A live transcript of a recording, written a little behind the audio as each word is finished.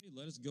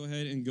let us go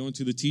ahead and go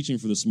into the teaching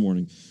for this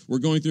morning. We're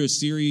going through a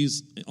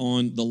series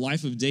on the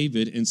life of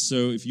David, and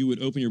so if you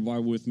would open your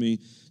Bible with me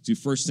to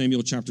 1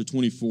 Samuel chapter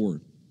 24.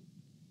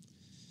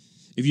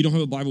 If you don't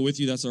have a Bible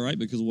with you, that's all right,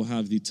 because we'll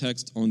have the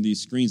text on the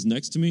screens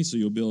next to me, so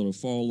you'll be able to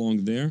follow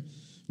along there.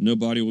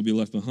 Nobody will be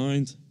left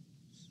behind.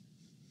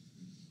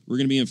 We're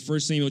going to be in 1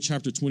 Samuel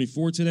chapter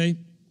 24 today.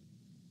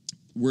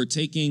 We're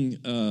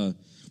taking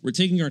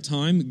our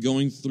time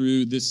going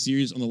through this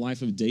series on the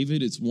life of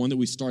David. It's one that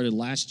we started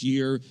last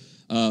year.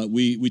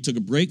 We took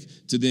a break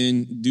to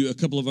then do a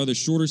couple of other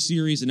shorter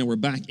series, and now we're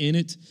back in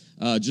it,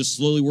 just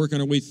slowly working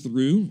our way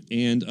through.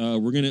 And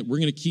we're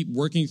gonna keep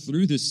working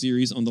through this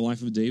series on the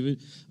life of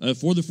David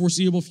for the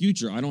foreseeable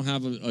future. I don't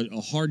have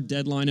a hard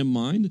deadline in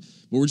mind,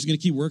 but we're just gonna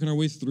keep working our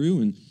way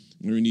through. And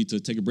when we need to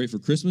take a break for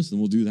Christmas, then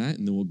we'll do that,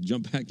 and then we'll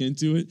jump back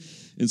into it,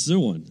 and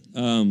so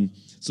on.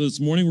 So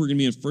this morning we're gonna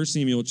be in 1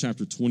 Samuel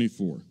chapter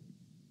 24.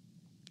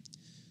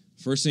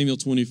 1 Samuel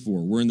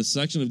 24. We're in the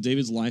section of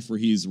David's life where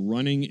he's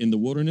running in the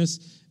wilderness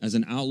as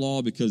an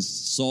outlaw because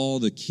Saul,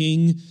 the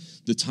king,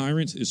 the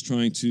tyrant, is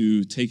trying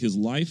to take his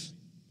life.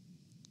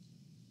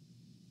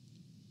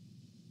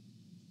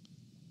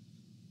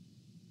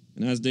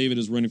 And as David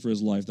is running for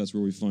his life, that's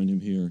where we find him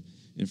here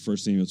in 1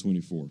 Samuel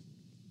 24.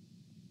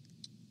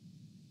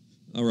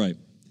 All right.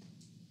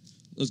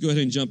 Let's go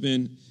ahead and jump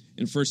in.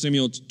 In 1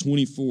 Samuel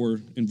 24,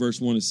 in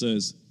verse 1, it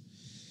says,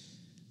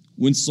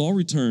 "When Saul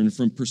returned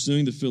from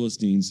pursuing the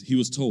Philistines, he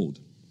was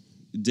told,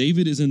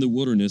 'David is in the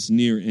wilderness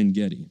near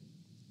En-Gedi.'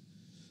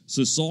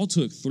 So Saul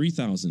took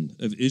 3,000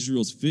 of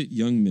Israel's fit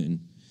young men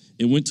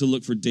and went to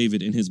look for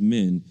David and his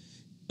men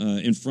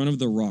in front of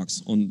the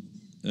rocks with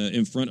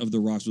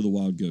the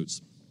wild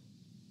goats.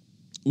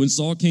 When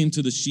Saul came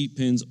to the sheep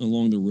pens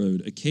along the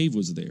road, a cave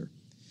was there,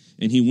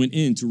 and he went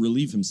in to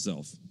relieve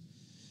himself.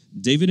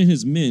 David and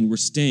his men were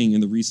staying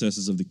in the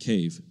recesses of the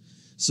cave.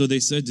 So they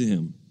said to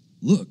him,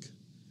 'Look,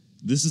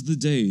 this is the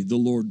day the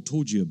Lord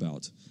told you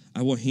about.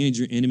 I will hand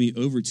your enemy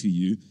over to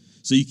you,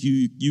 so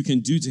you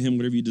can do to him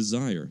whatever you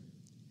desire.'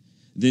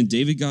 Then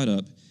David got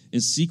up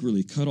and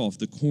secretly cut off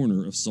the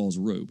corner of Saul's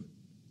robe.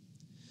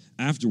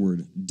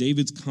 Afterward,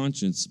 David's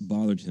conscience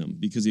bothered him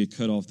because he had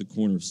cut off the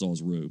corner of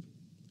Saul's robe.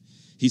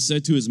 He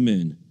said to his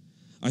men,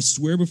 'I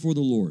swear before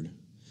the Lord,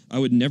 I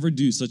would never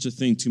do such a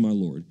thing to my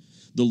Lord,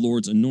 the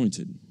Lord's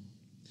anointed.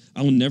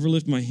 I will never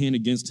lift my hand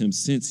against him,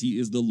 since he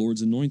is the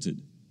Lord's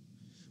anointed.'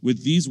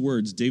 With these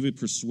words, David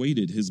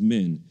persuaded his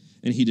men,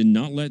 and he did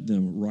not let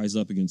them rise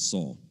up against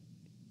Saul.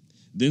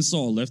 Then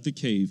Saul left the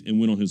cave and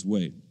went on his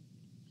way.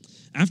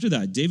 After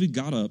that, David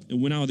got up and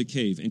went out of the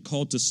cave and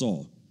called to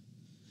Saul,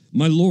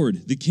 'My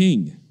lord, the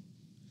king.'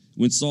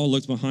 When Saul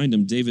looked behind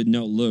him, David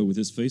knelt low with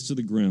his face to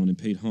the ground and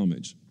paid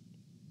homage.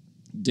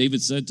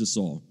 David said to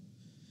Saul,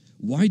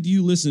 'Why do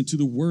you listen to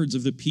the words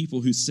of the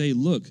people who say,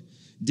 "Look,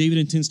 David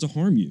intends to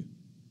harm you"?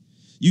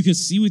 You can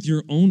see with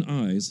your own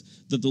eyes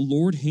that the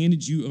Lord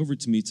handed you over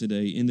to me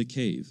today in the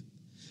cave.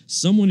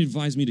 Someone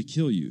advised me to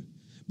kill you,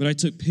 but I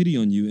took pity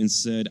on you and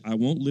said, I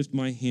won't lift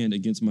my hand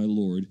against my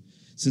Lord,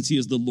 since he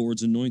is the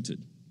Lord's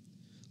anointed.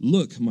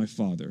 Look, my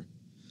father,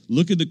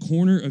 look at the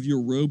corner of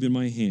your robe in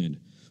my hand,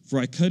 for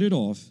I cut it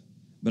off,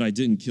 but I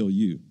didn't kill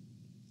you.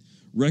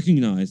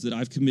 Recognize that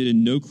I've committed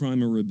no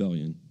crime or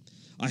rebellion.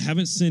 I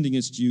haven't sinned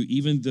against you,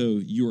 even though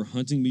you are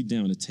hunting me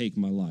down to take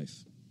my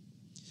life.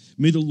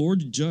 May the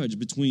Lord judge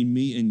between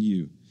me and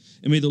you,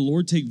 and may the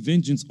Lord take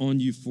vengeance on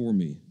you for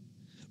me.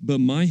 But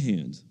my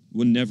hand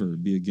will never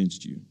be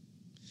against you.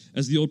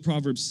 As the old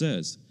proverb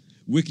says,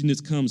 wickedness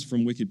comes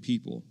from wicked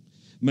people.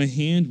 My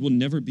hand will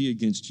never be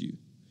against you.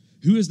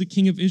 Who has the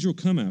king of Israel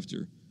come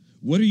after?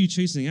 What are you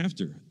chasing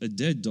after? A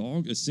dead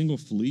dog, a single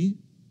flea?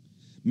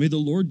 May the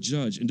Lord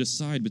judge and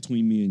decide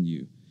between me and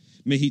you.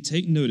 May he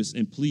take notice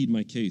and plead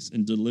my case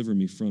and deliver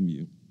me from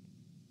you.'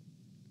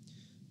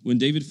 When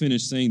David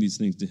finished saying these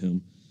things to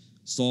him,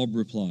 Saul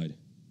replied,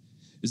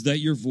 'Is that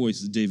your voice,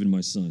 David,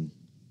 my son?'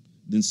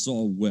 Then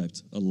Saul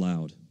wept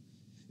aloud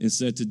and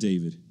said to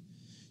David,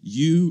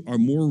 'You are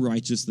more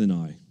righteous than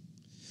I,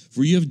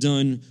 for you have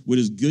done what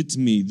is good to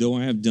me, though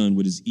I have done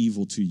what is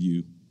evil to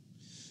you.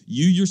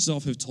 You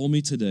yourself have told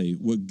me today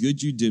what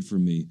good you did for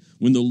me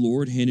when the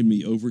Lord handed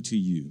me over to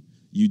you.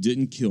 You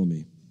didn't kill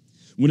me.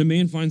 When a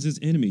man finds his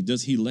enemy,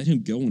 does he let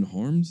him go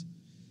unharmed?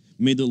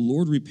 May the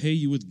Lord repay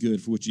you with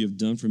good for what you have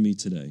done for me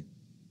today.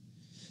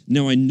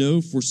 Now I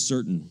know for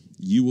certain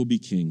you will be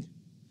king,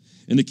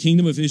 and the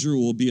kingdom of Israel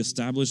will be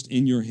established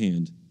in your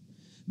hand.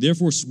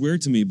 Therefore swear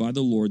to me by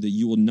the Lord that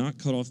you will not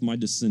cut off my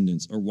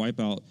descendants or wipe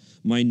out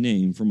my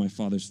name from my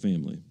father's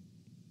family.'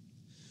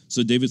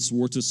 So David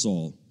swore to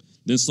Saul.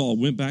 Then Saul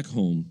went back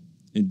home,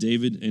 and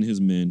David and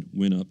his men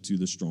went up to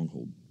the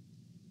stronghold."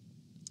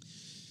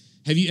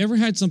 Have you ever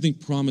had something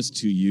promised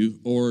to you,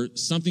 or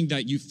something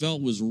that you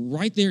felt was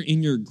right there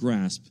in your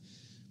grasp,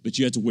 but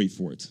you had to wait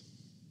for it?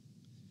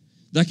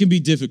 That can be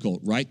difficult,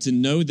 right? To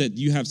know that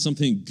you have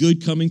something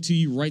good coming to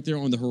you right there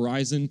on the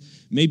horizon.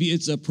 Maybe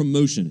it's a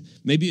promotion.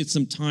 Maybe it's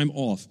some time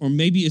off. Or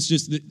maybe it's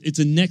just that it's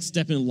a next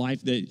step in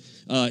life that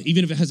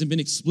even if it hasn't been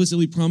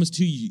explicitly promised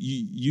to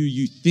you,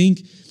 you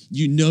think,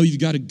 you know, you've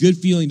got a good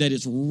feeling that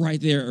it's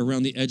right there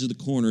around the edge of the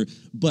corner,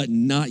 but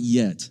not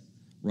yet,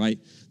 right?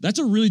 That's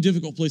a really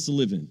difficult place to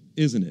live in,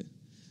 isn't it?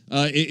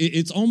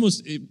 It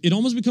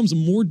almost becomes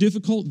more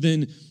difficult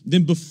than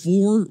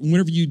before,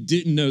 whenever you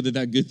didn't know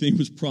that good thing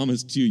was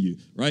promised to you,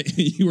 right?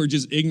 You were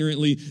just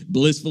ignorantly,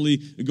 blissfully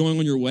going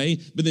on your way.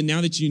 But then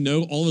now that you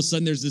know, all of a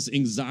sudden there's this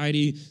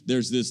anxiety,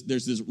 there's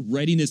this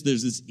readiness,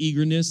 there's this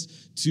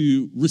eagerness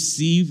to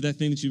receive that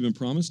thing that you've been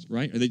promised,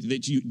 right? Or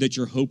that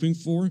you're hoping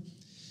for.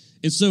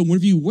 And so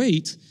whenever you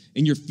wait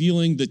and you're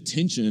feeling the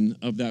tension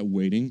of that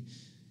waiting,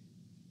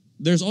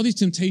 there's all these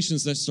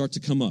temptations that start to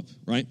come up,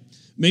 right?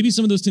 Maybe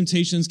some of those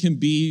temptations can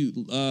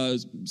be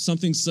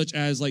something such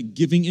as like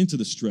giving into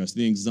the stress,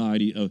 the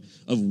anxiety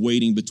of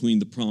waiting between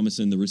the promise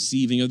and the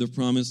receiving of the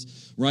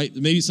promise, right?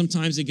 Maybe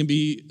sometimes it can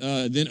be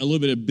then a little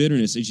bit of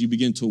bitterness as you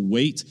begin to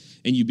wait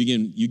and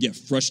you get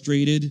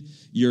frustrated,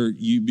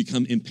 you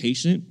become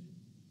impatient.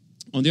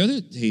 On the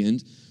other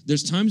hand,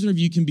 there's times whenever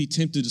you can be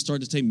tempted to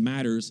start to take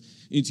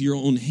matters into your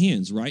own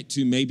hands, right?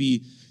 To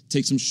maybe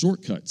take some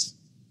shortcuts.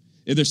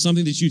 If there's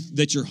something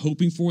that you're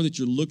hoping for, that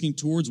you're looking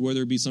towards,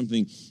 whether it be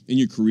something in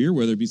your career,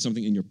 whether it be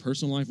something in your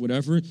personal life,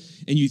 whatever,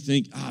 and you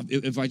think,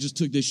 if I just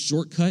took this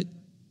shortcut,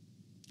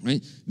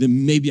 right,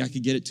 then maybe I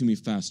could get it to me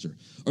faster.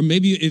 Or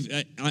maybe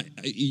if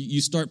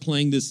you start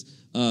playing this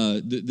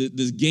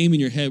game in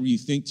your head where you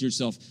think to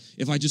yourself,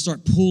 if I just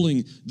start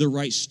pulling the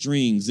right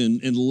strings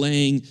and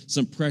laying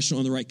some pressure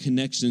on the right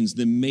connections,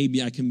 then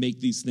maybe I can make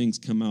these things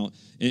come out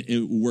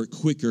and work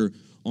quicker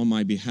on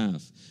my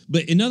behalf.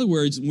 But in other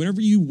words,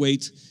 whenever you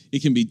wait,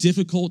 it can be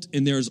difficult,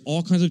 and there's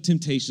all kinds of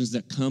temptations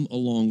that come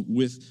along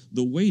with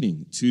the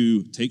waiting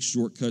to take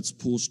shortcuts,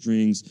 pull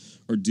strings,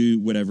 or do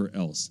whatever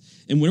else.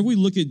 And whenever we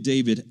look at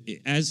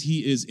David, as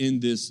he is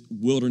in this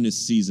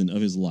wilderness season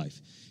of his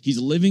life, he's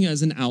living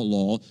as an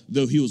outlaw,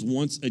 though he was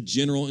once a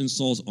general in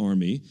Saul's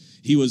army.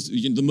 He was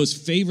the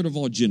most favored of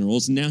all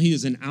generals. Now he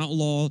is an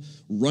outlaw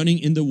running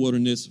in the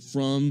wilderness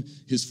from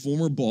his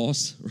former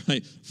boss,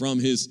 right? From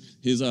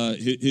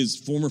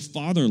his former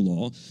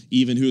father-in-law,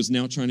 even, who is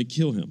now trying to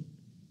kill him.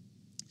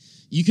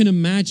 You can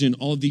imagine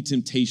all of the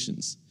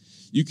temptations.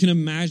 You can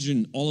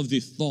imagine all of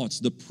the thoughts,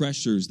 the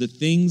pressures, the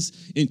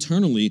things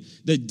internally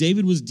that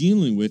David was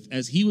dealing with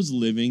as he was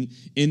living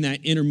in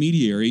that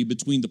intermediary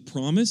between the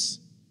promise,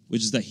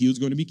 which is that he was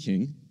going to be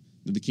king,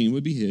 that the kingdom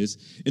would be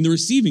his, and the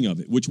receiving of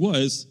it, which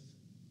was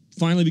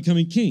finally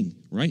becoming king,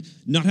 right?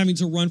 Not having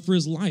to run for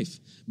his life,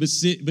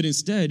 but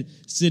instead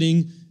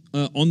sitting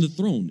on the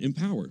throne in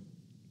power.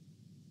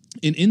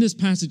 And in this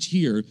passage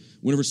here,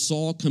 whenever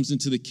Saul comes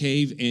into the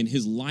cave and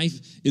his life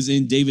is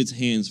in David's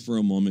hands for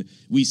a moment,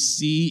 we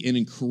see an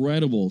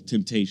incredible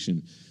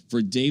temptation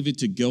for David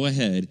to go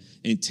ahead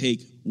and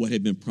take what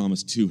had been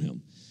promised to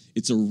him.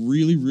 It's a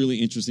really, really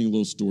interesting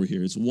little story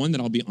here. It's one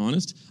that, I'll be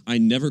honest, I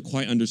never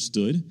quite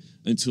understood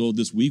until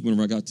this week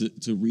whenever I got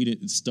to read it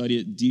and study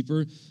it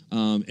deeper.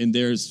 And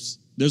there's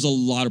a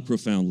lot of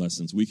profound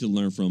lessons we can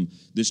learn from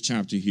this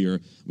chapter here.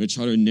 I'm going to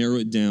try to narrow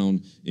it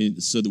down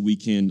so that we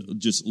can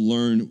just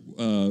learn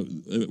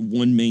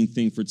one main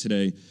thing for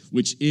today,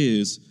 which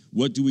is,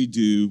 what do we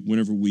do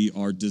whenever we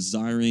are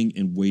desiring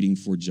and waiting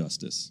for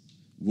justice?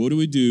 What do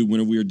we do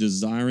whenever we are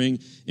desiring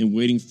and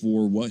waiting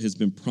for what has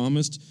been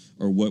promised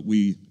or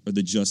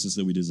the justice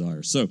that we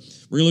desire? So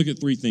we're going to look at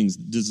three things: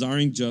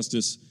 desiring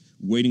justice,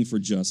 waiting for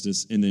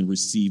justice, and then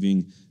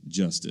receiving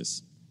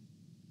justice.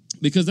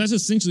 Because that's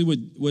essentially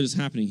what is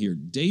happening here.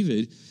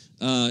 David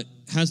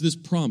has this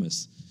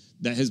promise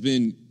that has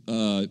been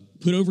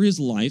put over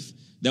his life,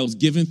 that was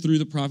given through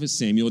the prophet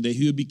Samuel, that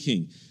he would be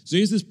king. So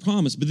he has this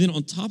promise, but then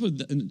on top of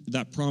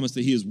that promise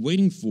that he is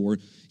waiting for,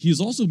 he has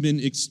also been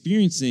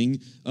experiencing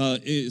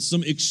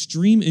some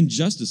extreme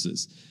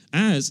injustices.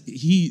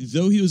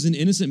 Though he was an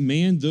innocent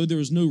man, though there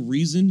was no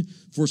reason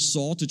for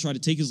Saul to try to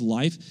take his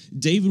life,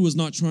 David was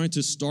not trying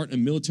to start a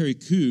military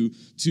coup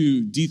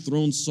to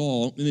dethrone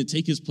Saul and then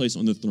take his place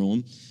on the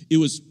throne. It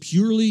was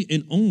purely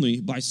and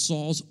only by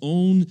Saul's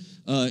own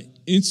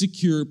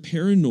insecure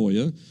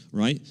paranoia,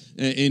 right,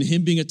 and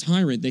him being a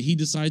tyrant, that he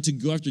decided to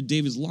go after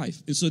David's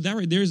life. And so that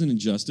right there is an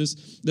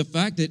injustice. The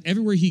fact that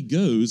everywhere he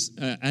goes,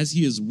 as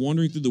he is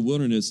wandering through the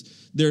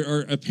wilderness, there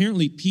are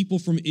apparently people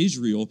from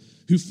Israel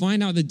who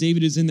find out that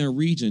David is in their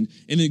region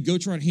and then go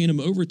try to hand him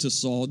over to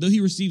Saul, though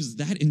he receives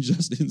that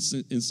injustice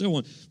and so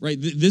on,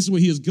 right? This is what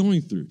he is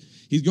going through.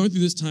 He's going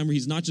through this time where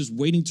he's not just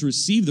waiting to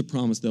receive the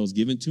promise that was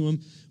given to him,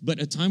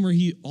 but a time where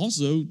he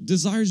also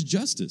desires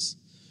justice,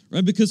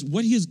 right? Because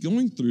what he is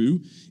going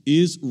through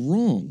is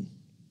wrong.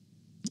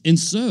 And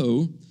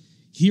so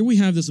here we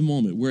have this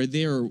moment where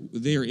they are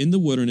in the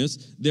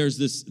wilderness. There's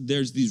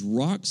these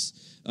rocks.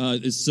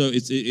 So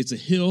it's a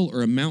hill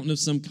or a mountain of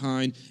some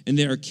kind, and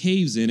there are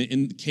caves in it,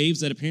 and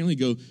caves that apparently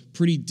go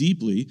pretty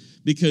deeply,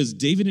 because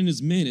David and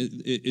his men,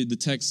 the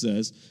text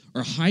says,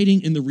 are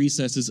hiding in the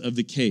recesses of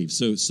the cave.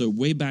 So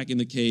way back in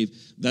the cave,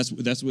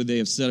 that's where they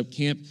have set up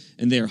camp,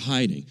 and they are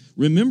hiding.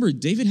 Remember,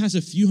 David has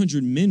a few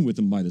hundred men with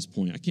him by this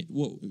point.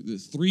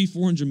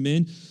 300-400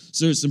 men.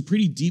 So there's some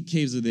pretty deep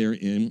caves that they're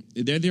in.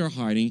 There they are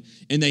hiding,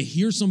 and they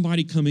hear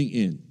somebody coming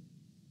in.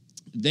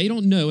 They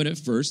don't know it at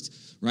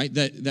first, right?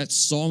 That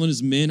Saul and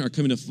his men are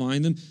coming to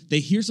find them. They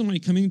hear somebody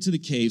coming into the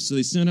cave, so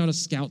they send out a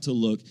scout to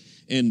look,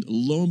 and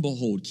lo and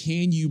behold,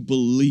 can you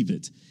believe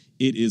it?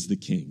 It is the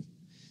king.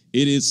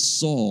 It is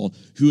Saul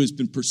who has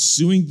been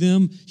pursuing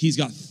them. He's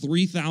got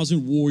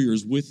 3,000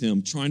 warriors with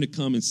him trying to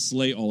come and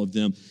slay all of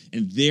them.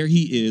 And there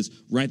he is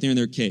right there in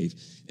their cave.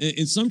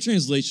 In some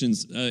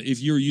translations,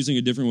 if you're using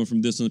a different one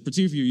from this one,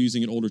 particularly if you're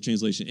using an older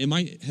translation, it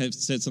might have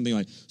said something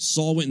like,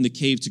 Saul went in the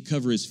cave to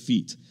cover his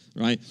feet,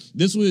 right?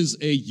 This was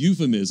a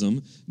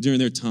euphemism during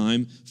their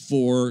time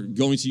for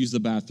going to use the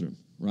bathroom,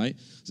 right?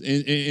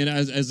 And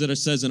as it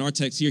says in our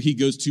text here, he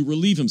goes to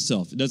relieve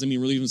himself. It doesn't mean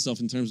relieve himself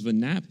in terms of a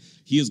nap.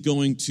 He is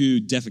going to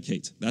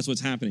defecate. That's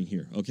what's happening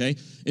here, okay?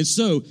 And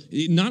so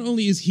not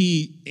only is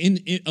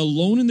he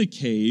alone in the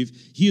cave,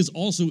 he is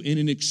also in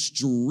an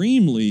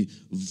extremely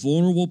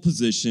vulnerable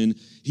position.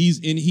 He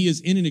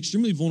is in an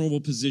extremely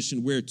vulnerable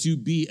position where to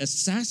be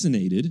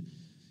assassinated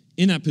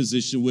in that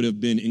position would have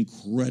been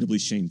incredibly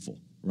shameful,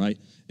 right?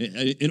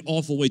 An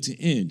awful way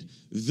to end.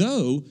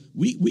 Though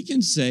we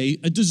can say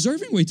a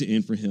deserving way to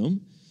end for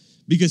him,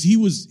 because he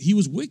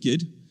was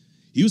wicked,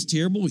 he was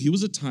terrible, he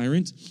was a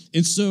tyrant.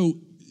 And so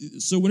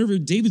whenever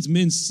David's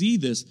men see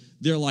this,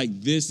 they're like,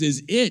 this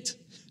is it.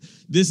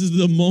 This is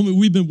the moment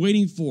we've been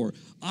waiting for.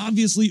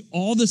 Obviously,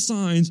 all the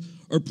signs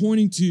are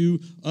pointing to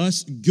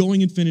us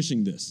going and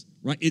finishing this,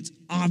 right? It's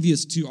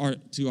obvious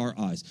to our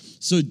eyes.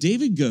 So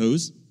David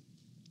goes,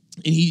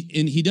 and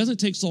he doesn't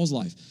take Saul's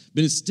life,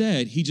 but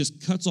instead he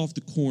just cuts off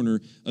the corner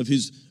of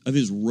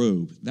his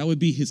robe. That would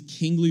be his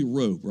kingly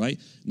robe, right?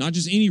 Not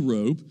just any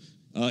robe.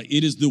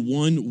 It is the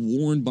one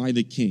worn by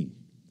the king.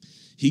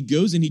 He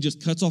goes and he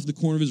just cuts off the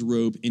corner of his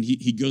robe, and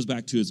he goes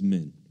back to his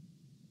men.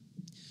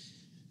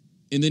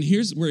 And then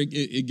here's where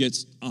it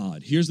gets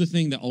odd. Here's the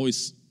thing that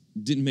always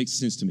didn't make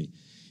sense to me.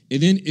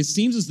 And then it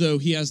seems as though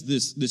he has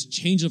this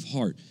change of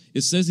heart.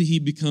 It says that he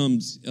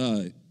becomes,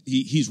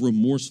 he's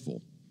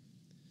remorseful.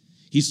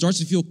 He starts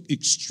to feel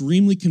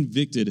extremely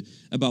convicted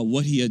about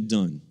what he had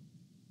done.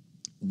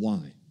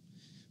 Why?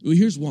 Well,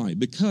 here's why.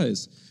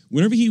 Because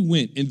whenever he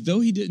went, and though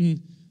he did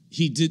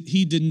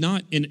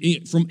not,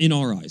 in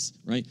our eyes,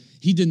 right?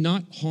 He did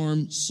not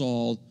harm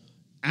Saul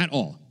at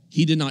all.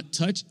 He did not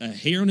touch a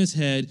hair on his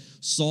head.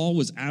 Saul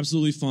was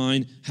absolutely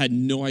fine, had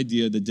no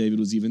idea that David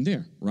was even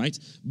there, right?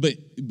 But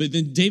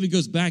then David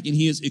goes back, and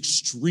he is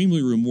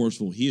extremely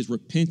remorseful. He is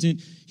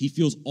repentant. He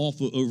feels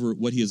awful over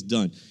what he has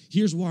done.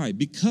 Here's why.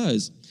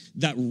 Because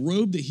that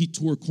robe that he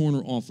tore a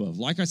corner off of,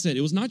 like I said,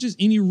 it was not just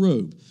any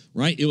robe,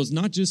 right? It was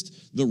not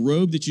just the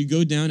robe that you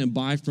go down and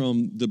buy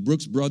from the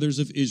Brooks Brothers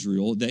of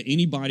Israel that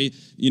anybody,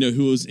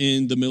 who was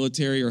in the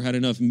military or had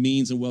enough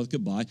means and wealth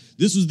could buy.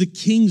 This was the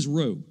king's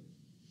robe.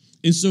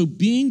 And so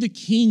being the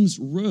king's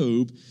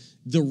robe,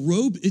 the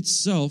robe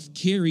itself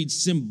carried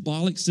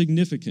symbolic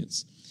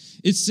significance.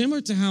 It's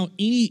similar to how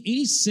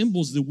any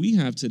symbols that we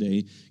have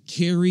today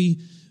carry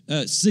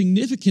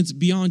significance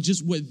beyond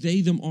just what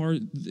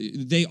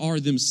they are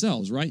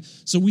themselves, right?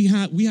 So we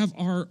have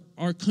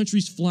our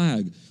country's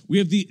flag. We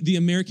have the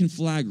American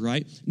flag,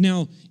 right?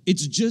 Now,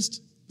 it's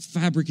just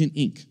fabric and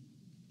ink,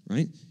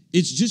 right?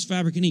 It's just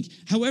fabric and ink.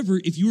 However,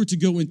 if you were to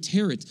go and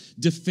tear it,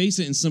 deface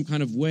it in some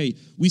kind of way,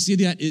 we see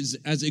that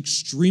as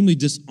extremely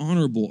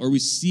dishonorable, or we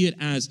see it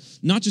as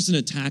not just an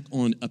attack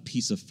on a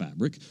piece of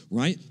fabric,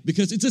 right?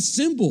 Because it's a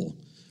symbol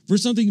for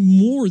something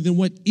more than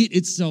what it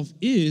itself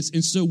is.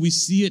 And so we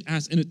see it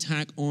as an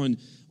attack on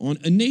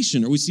a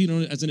nation, or we see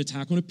it as an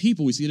attack on a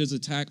people. We see it as an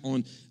attack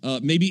on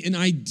maybe an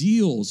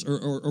ideals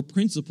or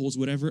principles,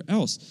 whatever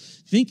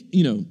else. Think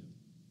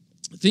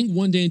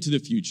one day into the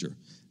future.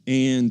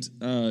 And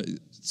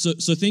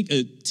so think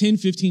 10,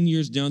 15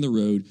 years down the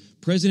road,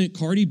 President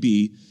Cardi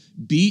B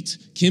beat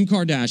Kim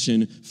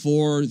Kardashian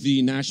for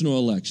the national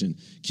election.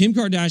 Kim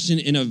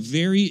Kardashian, in a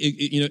very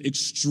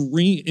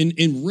extreme,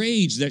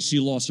 enraged that she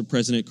lost to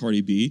President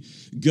Cardi B,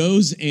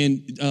 goes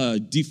and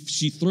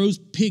she throws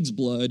pig's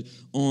blood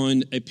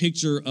on a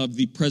picture of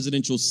the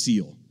presidential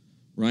seal,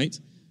 right?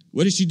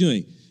 What is she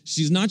doing?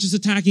 She's not just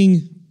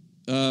attacking,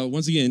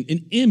 once again,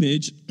 an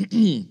image,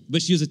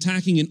 but she is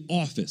attacking an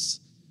office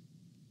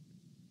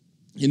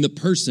in the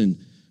person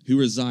who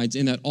resides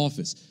in that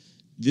office.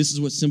 This is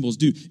what symbols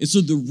do. And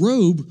so the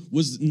robe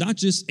was not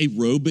just a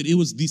robe, but it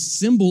was the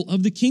symbol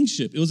of the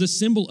kingship. It was a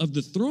symbol of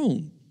the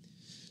throne.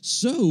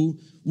 So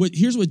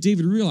here's what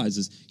David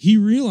realizes. He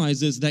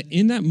realizes that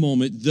in that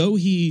moment, though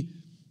he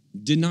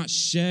did not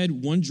shed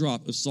one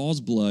drop of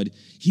Saul's blood,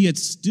 he had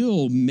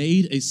still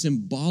made a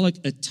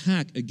symbolic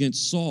attack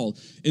against Saul.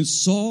 And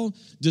Saul,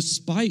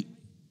 despite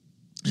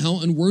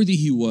how unworthy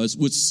he was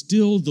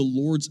still the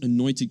Lord's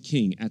anointed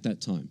king at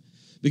that time.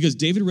 Because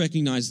David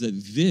recognized that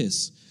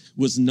this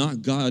was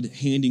not God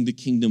handing the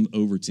kingdom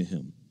over to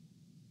him.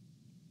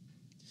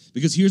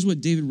 Because here's what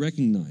David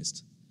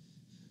recognized.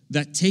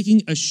 that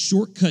taking a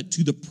shortcut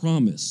to the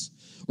promise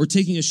or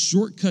taking a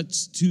shortcut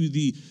to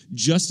the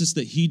justice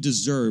that he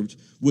deserved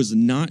was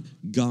not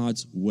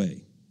God's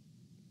way.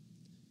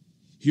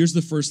 Here's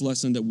the first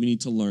lesson that we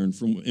need to learn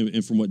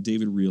from what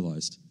David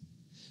realized.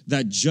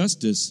 That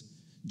justice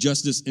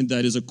and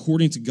that is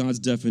according to God's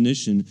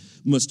definition,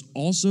 must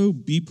also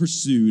be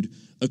pursued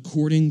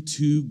according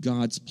to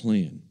God's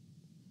plan.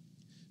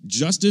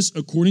 Justice,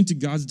 according to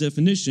God's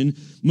definition,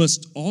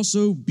 must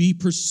also be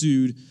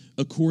pursued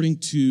according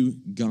to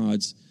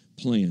God's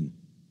plan.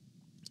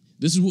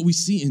 This is what we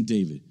see in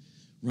David,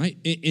 right?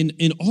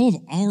 In all of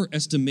our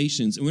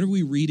estimations, and whenever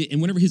we read it,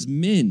 and whenever his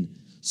men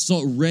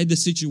read the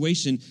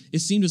situation, it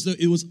seemed as though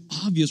it was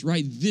obvious,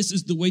 right? This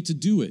is the way to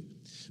do it.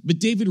 But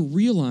David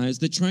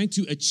realized that trying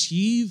to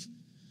achieve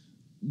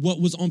what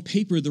was on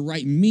paper the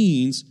right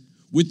means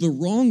with the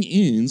wrong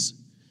ends,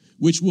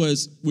 which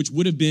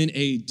would have been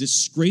a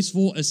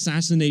disgraceful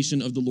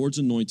assassination of the Lord's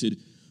anointed,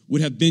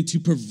 would have been to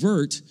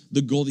pervert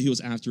the goal that he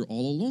was after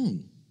all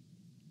along.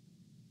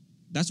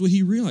 That's what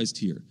he realized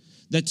here.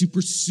 That to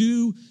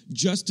pursue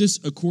justice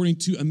according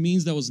to a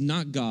means that was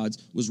not God's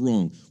was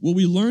wrong. What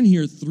we learn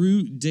here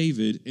through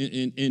David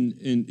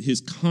and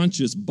his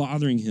conscience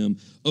bothering him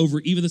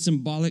over even the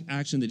symbolic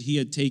action that he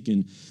had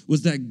taken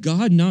was that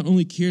God not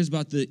only cares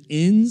about the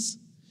ends,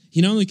 he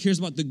not only cares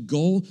about the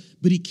goal,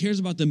 but he cares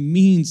about the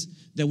means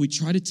that we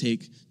try to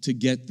take to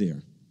get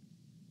there.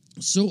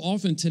 So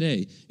often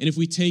today, and if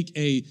we take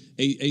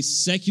a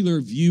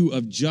secular view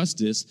of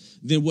justice,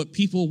 then what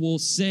people will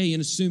say and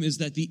assume is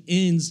that the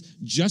ends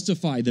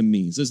justify the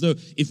means. As though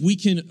if we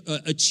can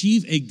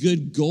achieve a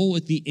good goal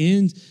at the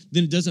end,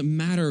 then it doesn't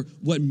matter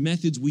what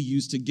methods we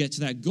use to get to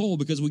that goal,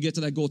 because we get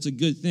to that goal, it's a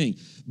good thing.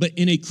 But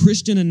in a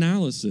Christian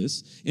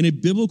analysis, in a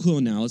biblical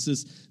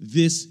analysis,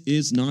 this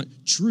is not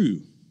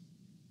true.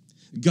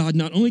 God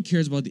not only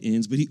cares about the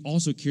ends, but he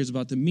also cares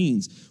about the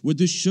means. What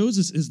this shows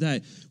us is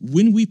that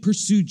when we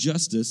pursue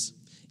justice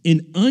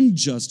in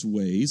unjust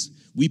ways,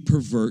 we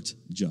pervert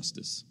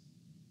justice.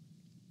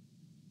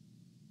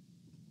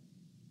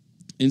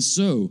 And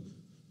so,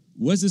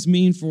 what does this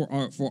mean for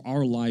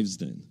our lives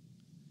then?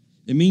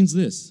 It means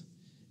this.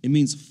 It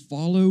means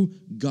follow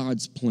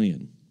God's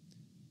plan.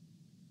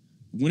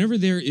 Whenever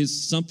there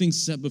is something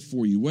set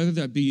before you, whether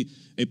that be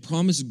a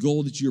promised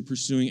goal that you're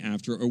pursuing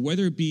after, or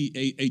whether it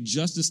be a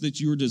justice that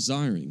you're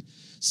desiring,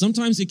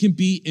 sometimes it can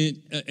be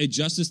a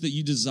justice that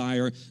you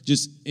desire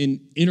just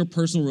in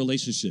interpersonal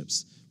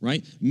relationships,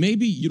 right?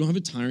 Maybe you don't have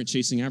a tyrant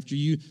chasing after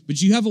you,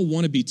 but you have a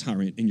wannabe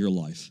tyrant in your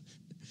life,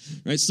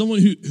 right? Someone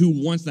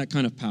who wants that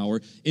kind of power,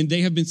 and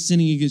they have been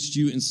sinning against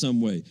you in some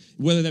way,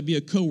 whether that be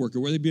a coworker,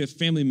 whether it be a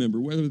family member,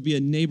 whether it be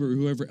a neighbor, or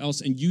whoever else,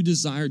 and you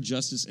desire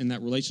justice in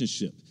that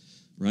relationship.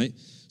 Right?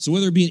 So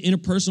whether it be in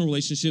interpersonal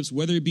relationships,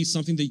 whether it be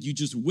something that you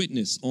just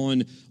witness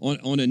on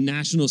a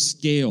national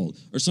scale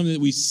or something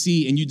that we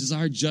see and you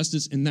desire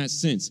justice in that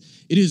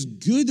sense, it is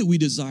good that we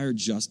desire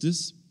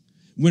justice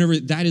whenever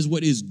that is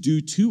what is due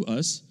to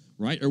us,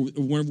 right? Or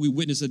whenever we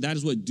witness that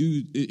is what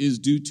is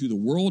due to the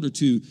world or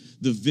to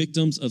the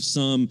victims of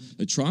some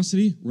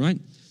atrocity, right?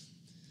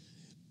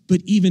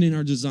 But even in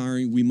our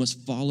desiring, we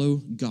must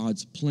follow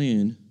God's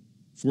plan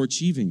for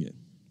achieving it.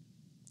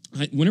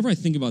 Whenever I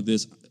think about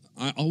this,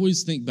 I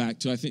always think back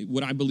to, I think,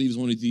 what I believe is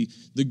one of the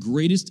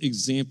greatest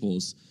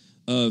examples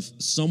of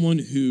someone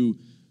who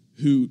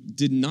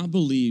did not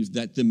believe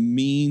that the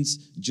means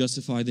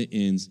justify the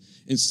ends,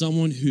 and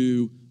someone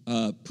who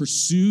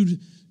pursued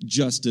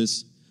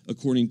justice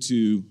according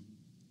to,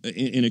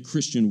 in a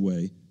Christian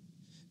way,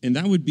 and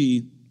that would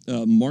be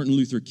Martin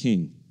Luther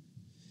King.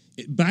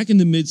 Back in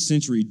the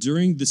mid-century,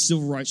 during the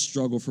civil rights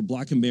struggle for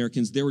Black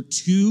Americans, there were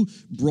two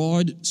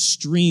broad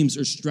streams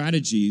or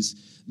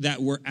strategies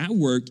that were at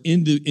work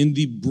in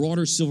the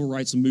broader civil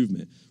rights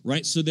movement,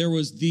 right? So there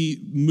was the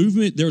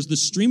movement, there was the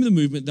stream of the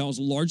movement that was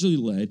largely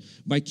led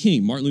by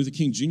King, Martin Luther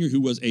King Jr., who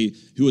was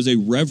a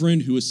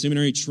reverend, who was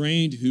seminary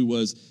trained, who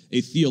was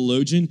a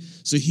theologian.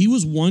 So he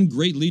was one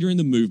great leader in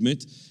the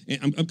movement.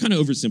 And I'm kind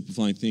of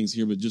oversimplifying things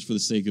here, but just for the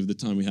sake of the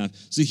time we have.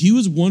 So he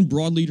was one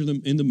broad leader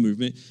in the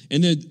movement.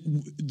 And then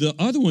the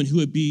other one who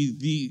would be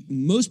the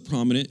most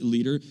prominent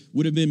leader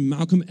would have been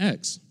Malcolm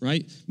X,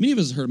 right? Many of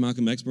us have heard of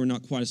Malcolm X, but we're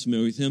not quite as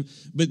familiar with him.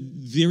 But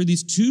there are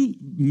these two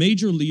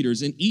major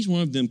leaders, and each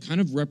one of them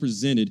kind of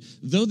represented,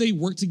 though they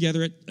worked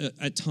together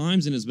at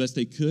times and as best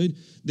they could,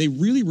 they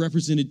really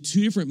represented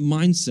two different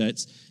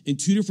mindsets and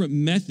two different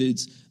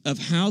methods of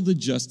how the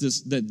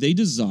justice that they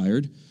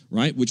desired,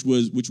 right, which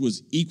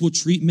was equal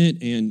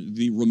treatment and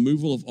the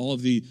removal of all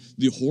of the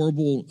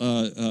horrible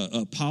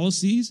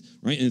policies,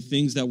 right, and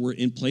things that were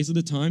in place at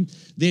the time.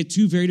 They had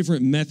two very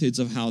different methods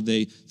of how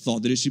they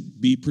thought that it should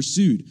be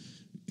pursued.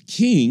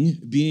 King,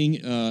 being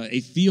a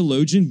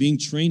theologian, being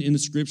trained in the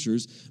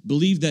scriptures,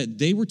 believed that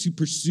they were to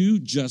pursue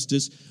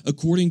justice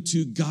according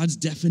to God's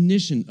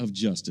definition of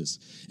justice,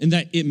 and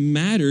that it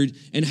mattered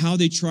in how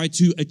they tried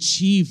to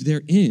achieve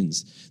their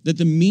ends, that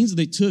the means that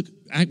they took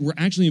were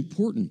actually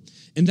important,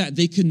 and that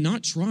they could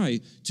not try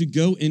to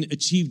go and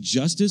achieve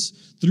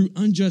justice through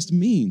unjust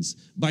means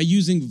by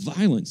using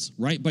violence,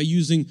 right? By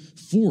using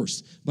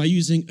force, by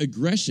using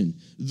aggression.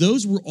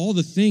 Those were all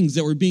the things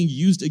that were being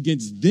used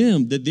against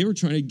them that they were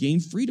trying to gain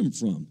freedom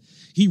from.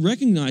 He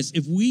recognized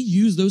if we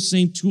use those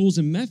same tools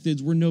and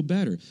methods, we're no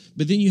better.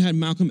 But then you had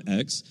Malcolm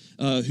X,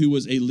 who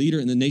was a leader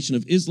in the Nation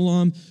of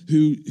Islam,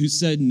 who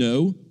said,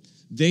 no,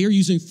 they are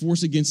using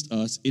force against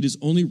us. It is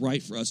only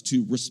right for us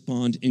to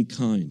respond in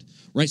kind,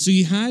 right? So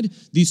you had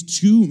these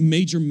two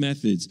major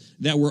methods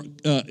that were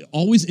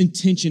always in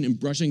tension and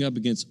brushing up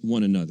against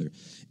one another.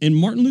 And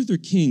Martin Luther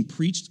King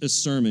preached a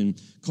sermon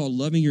called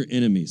Loving Your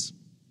Enemies.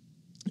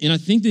 And I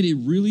think that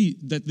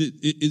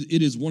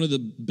it is one of the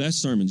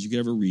best sermons you could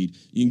ever read.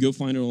 You can go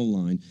find it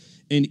online.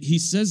 And he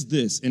says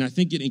this, and I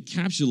think it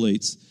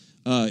encapsulates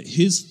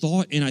his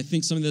thought, and I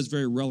think something that's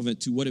very relevant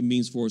to what it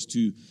means for us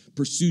to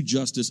pursue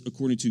justice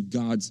according to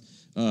God's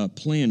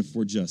plan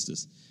for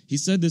justice. He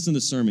said this in the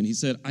sermon. He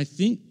said, I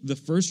think the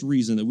first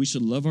reason that we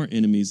should love our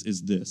enemies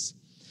is this,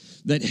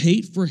 that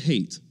hate for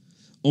hate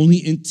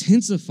only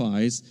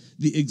intensifies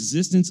the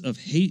existence of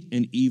hate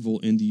and evil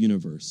in the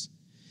universe.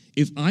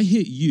 If I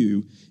hit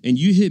you and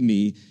you hit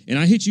me and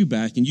I hit you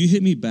back and you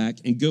hit me back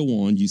and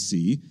go on, you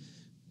see,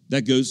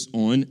 that goes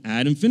on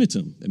ad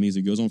infinitum. That means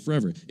it goes on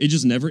forever. It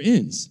just never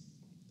ends.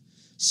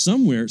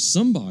 Somewhere,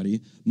 somebody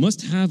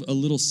must have a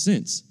little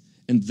sense,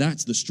 and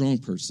that's the strong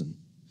person.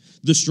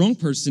 The strong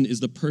person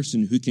is the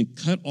person who can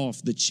cut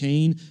off the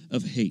chain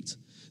of hate,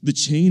 the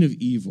chain of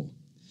evil.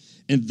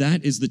 And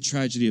that is the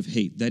tragedy of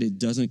hate, that it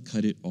doesn't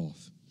cut it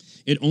off.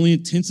 It only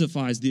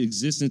intensifies the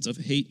existence of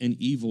hate and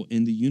evil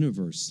in the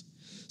universe.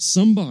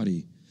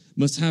 Somebody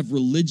must have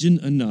religion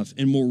enough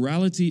and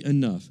morality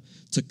enough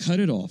to cut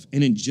it off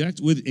and inject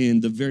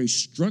within the very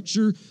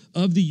structure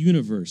of the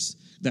universe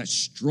that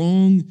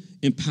strong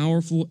and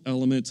powerful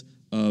element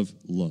of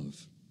love.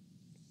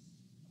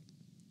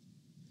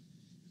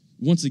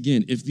 Once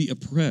again, if the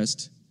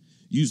oppressed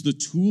use the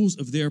tools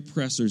of their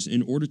oppressors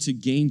in order to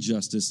gain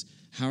justice,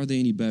 how are they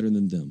any better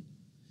than them?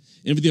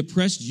 And if the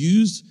oppressed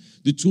use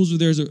the tools of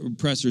their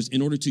oppressors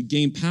in order to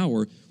gain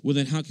power, well,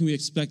 then how can we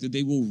expect that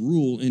they will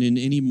rule in an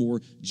any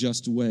more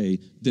just way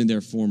than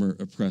their former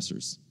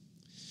oppressors?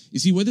 You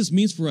see, what this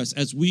means for us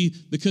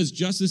because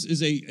justice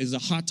is a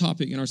hot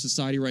topic in our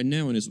society right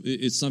now, and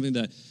it's something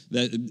that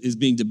is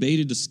being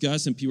debated,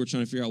 discussed, and people are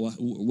trying to figure out, well,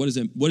 what does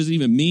it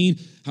even mean?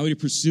 How do we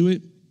pursue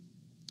it?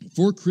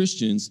 For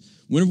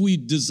Christians, whenever we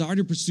desire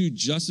to pursue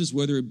justice,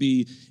 whether it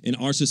be in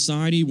our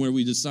society, where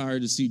we desire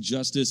to see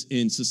justice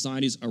in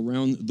societies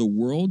around the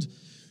world,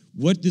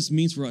 what this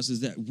means for us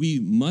is that we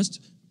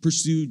must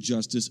pursue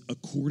justice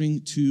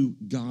according to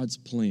God's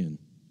plan.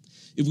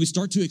 If we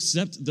start to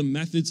accept the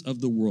methods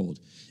of the world,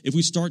 if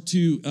we start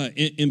to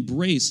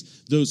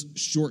embrace those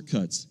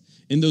shortcuts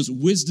and those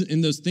wisdom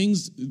and those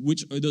things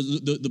which are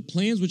the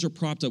plans which are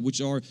propped up,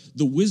 which are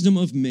the wisdom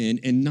of men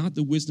and not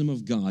the wisdom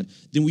of God,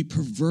 then we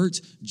pervert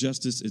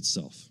justice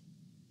itself.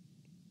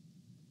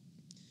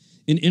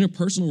 In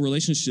interpersonal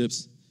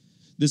relationships,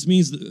 this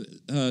means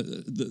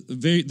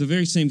the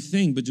very same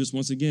thing, but just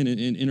once again,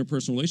 in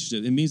interpersonal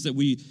relationship, it means that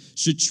we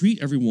should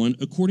treat everyone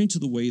according to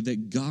the way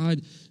that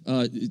God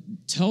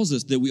tells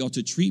us that we ought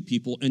to treat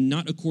people and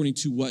not according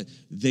to what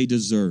they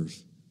deserve.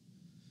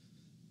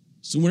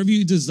 So whenever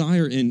you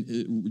desire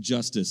in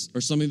justice or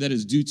something that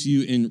is due to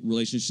you in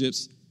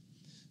relationships,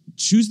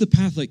 choose the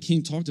path like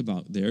King talked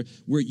about there,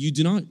 where you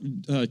do not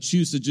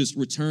choose to just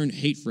return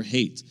hate for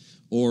hate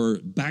or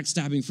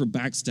backstabbing for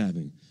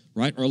backstabbing,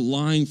 right? Or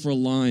lying for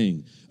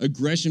lying,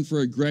 aggression for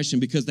aggression,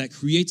 because that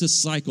creates a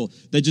cycle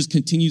that just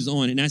continues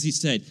on. And as he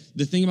said,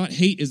 the thing about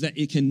hate is that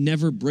it can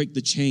never break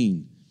the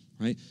chain,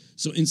 right?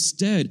 So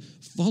instead,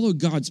 follow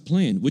God's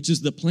plan, which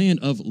is the plan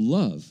of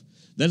love.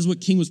 That is what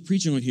King was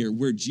preaching on here,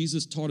 where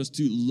Jesus taught us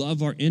to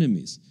love our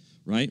enemies,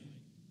 right?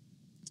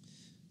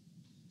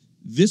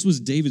 This was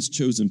David's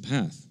chosen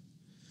path,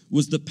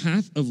 was the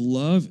path of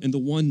love and the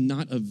one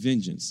not of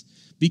vengeance.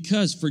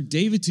 Because for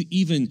David to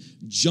even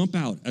jump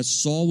out as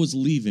Saul was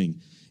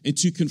leaving and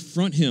to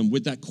confront him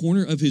with that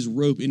corner of his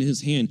robe in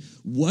his hand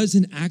was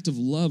an act of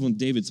love on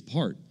David's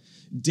part.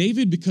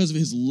 David, because of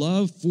his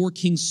love for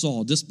King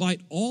Saul,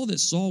 despite all that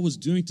Saul was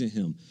doing to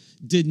him,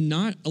 did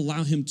not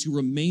allow him to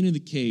remain in the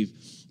cave,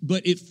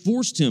 but it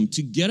forced him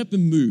to get up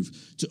and move,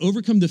 to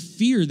overcome the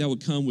fear that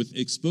would come with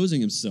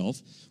exposing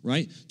himself,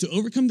 right? To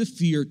overcome the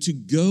fear to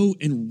go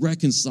and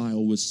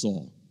reconcile with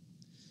Saul.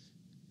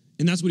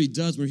 And that's what he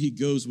does when he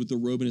goes with the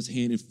robe in his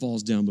hand and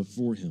falls down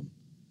before him.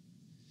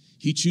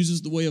 He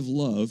chooses the way of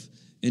love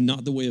and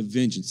not the way of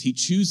vengeance. He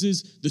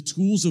chooses the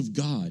tools of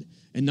God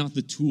and not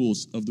the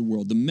tools of the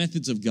world, the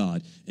methods of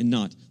God and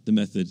not the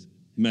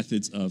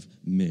methods of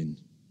men.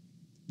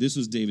 This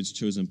was David's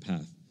chosen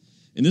path.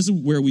 And this is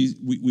where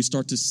we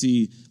start to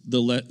see the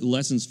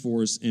lessons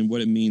for us and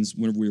what it means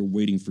whenever we are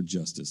waiting for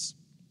justice.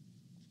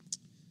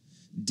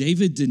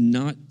 David did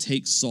not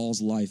take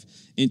Saul's life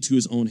into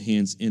his own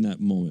hands in that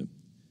moment.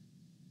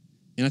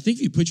 And I think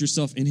if you put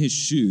yourself in his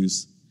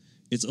shoes,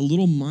 it's a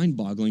little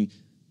mind-boggling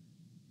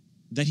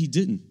that he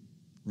didn't.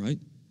 right?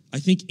 I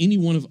think any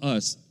one of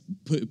us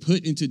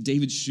put into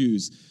David's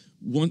shoes,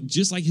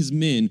 just like his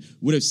men,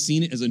 would have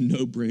seen it as a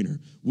no-brainer.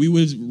 We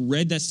would have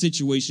read that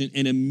situation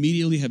and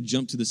immediately have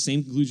jumped to the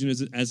same conclusion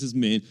as his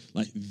men,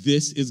 like,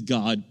 this is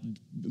God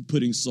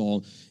putting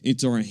Saul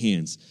into our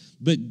hands.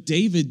 But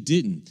David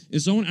didn't.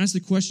 And so I want to ask the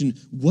question,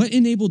 what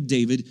enabled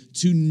David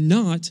to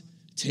not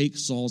take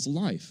Saul's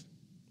life?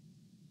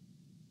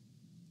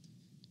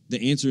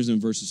 The answer is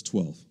in verses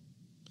 12.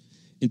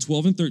 In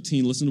 12 and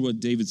 13, listen to what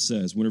David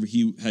says whenever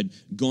he had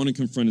gone and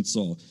confronted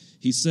Saul.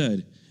 He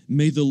said,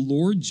 "May the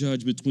Lord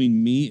judge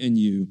between me and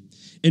you,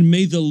 and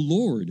may the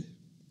Lord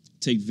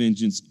take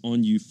vengeance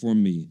on you for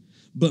me,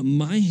 but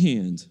my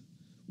hand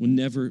will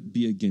never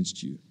be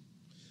against you."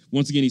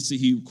 Once again,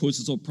 he quotes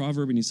this old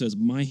proverb, and he says,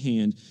 "My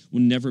hand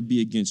will never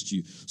be against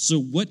you." So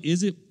what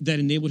is it that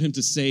enabled him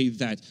to say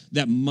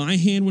that my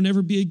hand will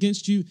never be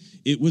against you?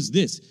 It was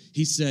this.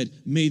 He said,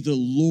 "May the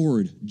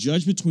Lord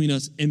judge between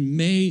us, and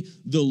may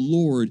the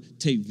Lord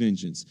take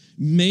vengeance.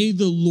 May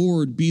the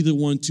Lord be the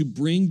one to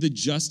bring the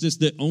justice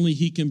that only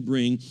he can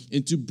bring,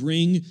 and to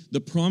bring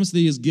the promise that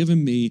he has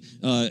given me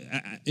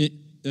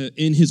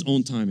in his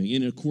own timing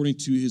and according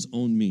to his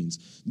own means."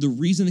 The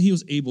reason that he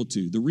was able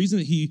to, the reason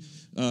that he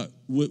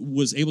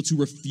was able to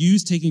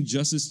refuse taking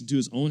justice into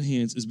his own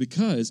hands is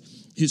because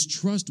his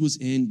trust was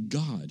in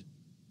God.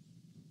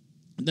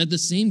 That the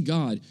same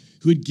God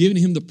who had given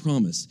him the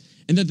promise,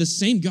 and that the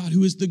same God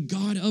who is the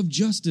God of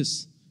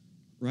justice,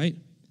 right,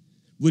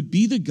 would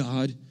be the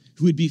God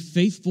who would be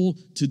faithful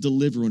to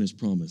deliver on his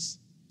promise.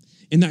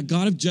 And that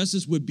God of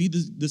justice would be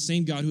the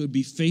same God who would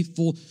be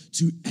faithful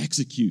to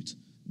execute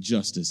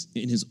justice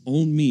in his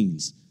own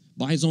means,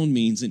 by his own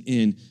means, and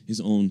in his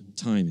own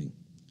timing.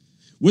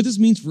 What this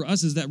means for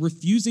us is that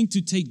refusing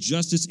to take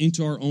justice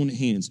into our own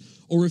hands,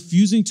 or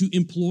refusing to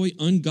employ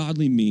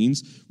ungodly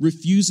means,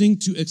 refusing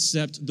to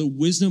accept the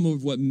wisdom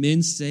of what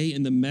men say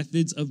and the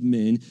methods of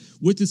men,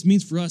 what this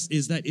means for us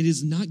is that it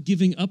is not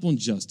giving up on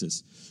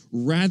justice.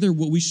 Rather,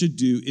 what we should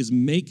do is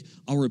make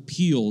our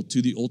appeal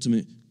to the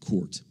ultimate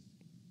court.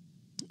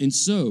 And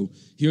so,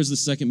 here's the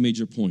second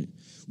major point.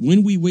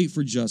 When we wait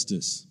for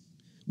justice,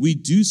 we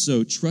do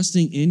so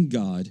trusting in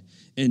God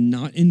and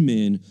not in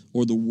men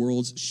or the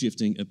world's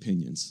shifting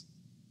opinions.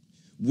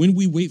 When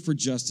we wait for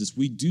justice,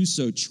 we do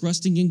so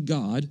trusting in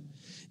God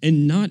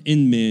and not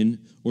in men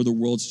or the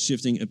world's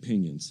shifting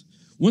opinions.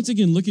 Once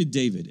again, look at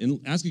David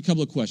and ask a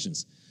couple of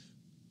questions.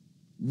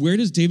 Where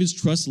does David's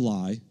trust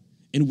lie,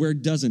 and where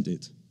doesn't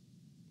it?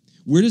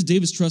 Where does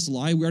David's trust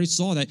lie? We already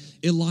saw that.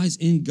 It lies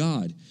in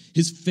God.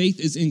 His faith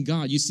is in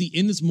God. You see,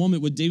 in this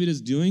moment, what David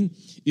is doing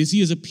is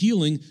he is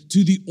appealing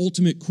to the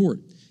ultimate court.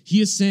 He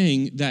is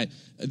saying that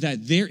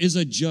there is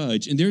a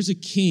judge and there's a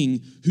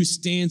king who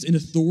stands in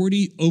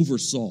authority over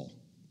Saul.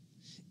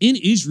 In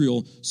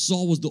Israel,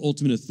 Saul was the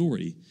ultimate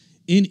authority.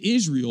 In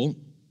Israel,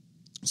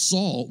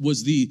 Saul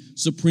was the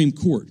supreme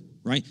court,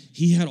 right?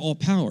 He had all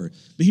power.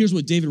 But here's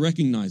what David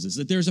recognizes,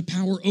 that there's a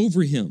power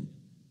over him.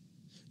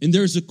 And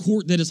there's a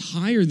court that is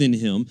higher than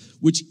him,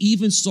 which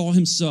even Saul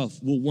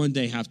himself will one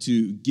day have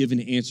to give an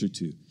answer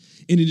to.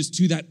 And it is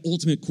to that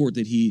ultimate court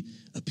that he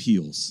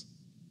appeals.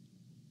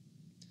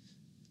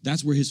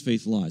 That's where his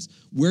faith lies.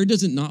 Where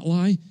does it not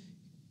lie?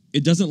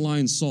 It doesn't lie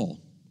in Saul.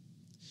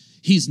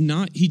 He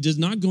does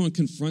not go and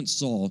confront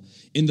Saul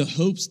in the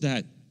hopes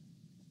that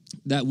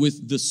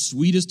with the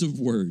sweetest of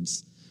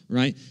words,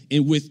 right,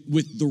 and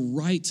with the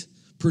right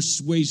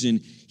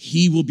persuasion,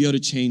 he will be able to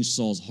change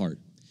Saul's heart.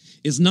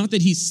 It's not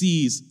that he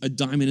sees a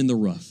diamond in the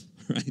rough,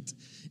 right?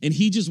 And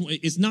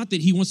it's not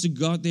that he wants to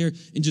go out there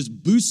and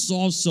just boost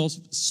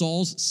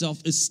Saul's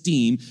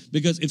self-esteem,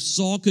 because if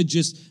Saul could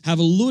just have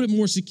a little bit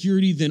more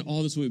security, then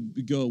all this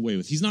would go away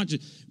with. He's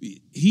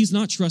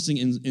not trusting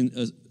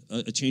in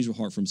a change of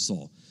heart from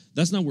Saul.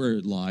 That's not where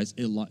it lies.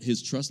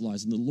 His trust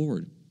lies in the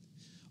Lord.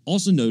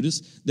 Also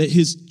notice that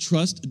his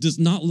trust does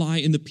not lie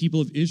in the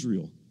people of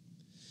Israel.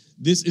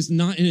 This is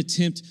not an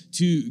attempt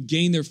to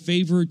gain their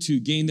favor, to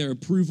gain their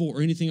approval,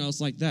 or anything else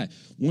like that.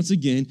 Once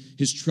again,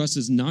 his trust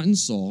is not in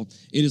Saul.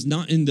 It is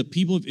not in the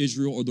people of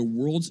Israel or the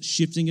world's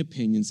shifting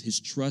opinions. His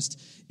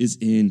trust is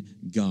in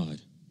God.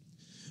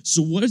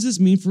 So what does this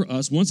mean for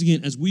us? Once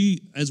again, as we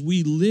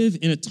live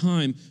in a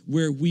time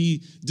where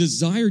we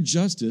desire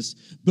justice,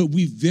 but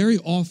we very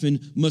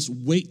often must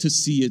wait to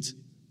see it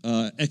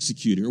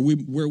executed, or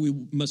where we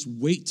must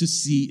wait to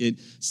see it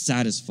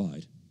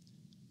satisfied.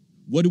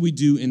 What do we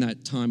do in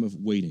that time of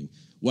waiting?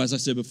 Well, as I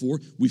said before,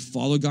 we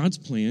follow God's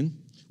plan.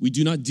 We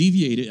do not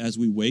deviate it as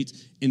we wait.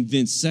 And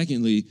then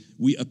secondly,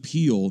 we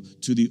appeal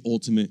to the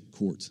ultimate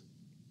court.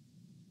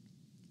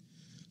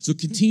 So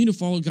continue to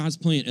follow God's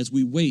plan as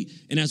we wait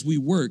and as we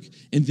work,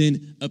 and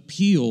then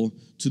appeal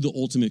to the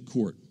ultimate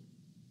court.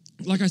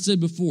 Like I said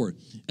before,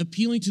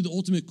 appealing to the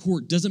ultimate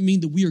court doesn't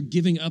mean that we are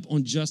giving up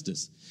on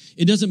justice.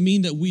 It doesn't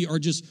mean that we are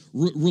just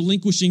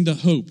relinquishing the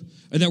hope,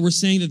 or that we're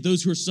saying that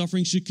those who are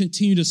suffering should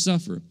continue to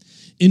suffer.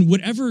 In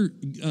whatever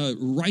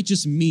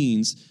righteous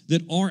means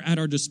that are at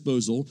our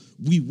disposal,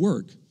 we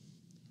work,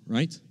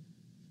 right?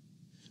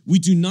 We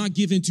do not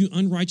give into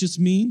unrighteous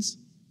means,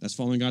 That's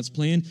following God's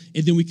plan.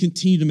 And then we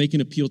continue to make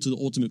an appeal to the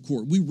ultimate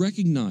court. We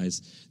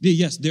recognize that,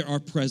 yes, there are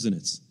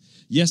presidents.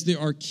 Yes, there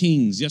are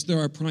kings. Yes, there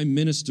are prime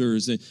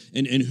ministers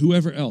and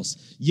whoever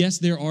else. Yes,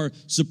 there are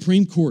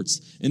supreme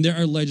courts and there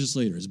are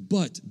legislators.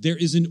 But there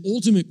is an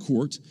ultimate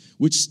court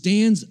which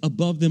stands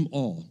above them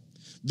all.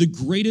 The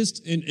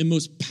greatest and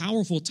most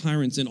powerful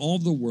tyrants in all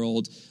of the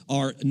world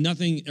are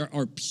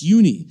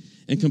puny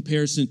in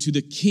comparison to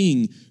the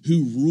king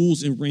who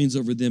rules and reigns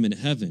over them in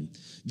heaven.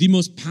 The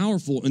most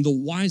powerful and the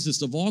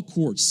wisest of all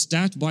courts,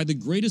 staffed by the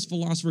greatest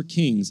philosopher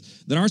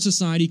kings that our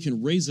society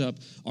can raise up,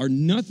 are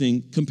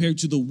nothing compared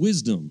to the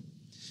wisdom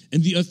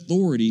and the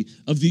authority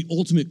of the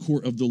ultimate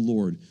court of the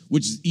Lord,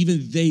 which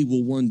even they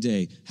will one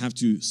day have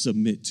to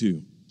submit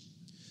to.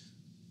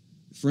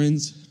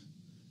 Friends,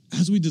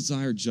 as we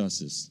desire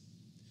justice,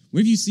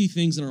 whenever you see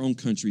things in our own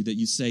country that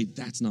you say,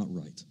 that's not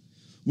right.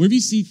 Whenever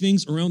you see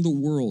things around the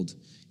world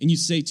and you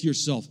say to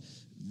yourself,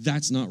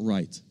 that's not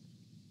right.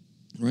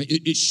 Right?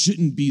 It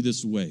shouldn't be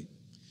this way.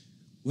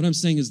 What I'm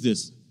saying is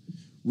this: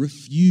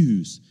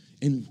 refuse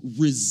and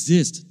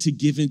resist to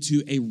give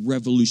into a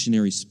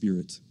revolutionary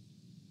spirit.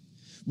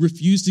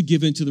 Refuse to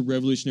give into the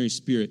revolutionary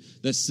spirit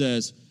that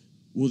says,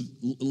 well,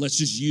 let's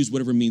just use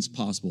whatever means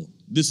possible.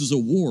 This is a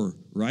war,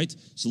 right?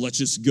 So let's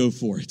just go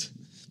for it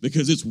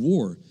because it's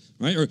war,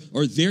 right?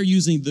 Or they're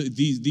using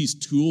these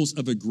tools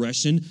of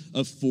aggression,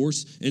 of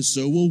force, and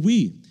so will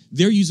we.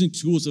 They're using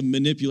tools of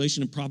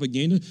manipulation and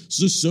propaganda,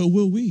 so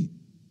will we.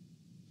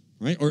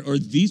 Right? Or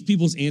these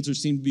people's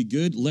answers seem to be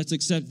good, let's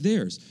accept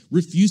theirs.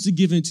 Refuse to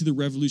give in to the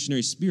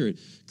revolutionary spirit.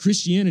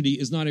 Christianity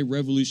is not a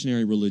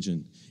revolutionary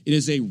religion. It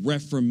is a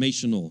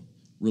reformational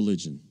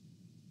religion.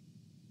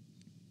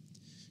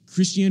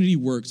 Christianity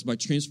works by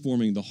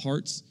transforming the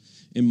hearts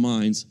and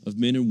minds of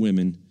men and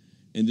women,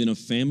 and then of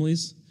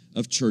families,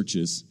 of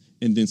churches,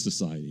 and then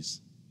societies.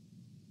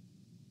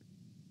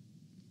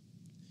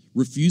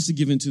 Refuse to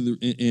give into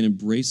and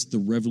embrace the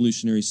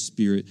revolutionary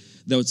spirit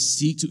that would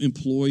seek to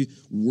employ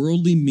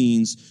worldly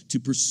means to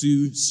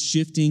pursue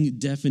shifting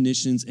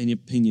definitions and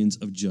opinions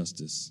of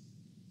justice.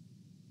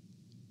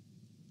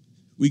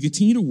 We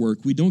continue to work.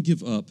 We don't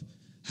give up.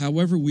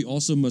 However, we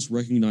also must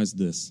recognize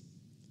this: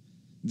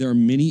 there are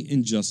many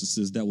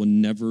injustices that will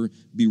never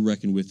be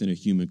reckoned with in a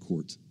human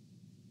court.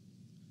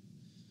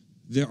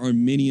 There are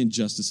many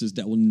injustices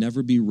that will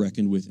never be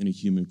reckoned with in a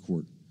human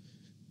court.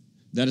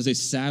 That is a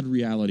sad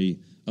reality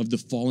of the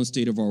fallen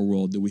state of our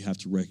world that we have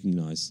to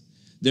recognize.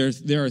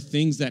 There are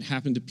things that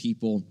happen to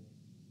people,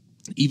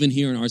 even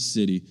here in our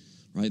city,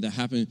 right, that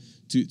happen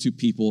to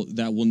people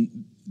that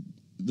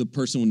the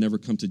person will never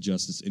come to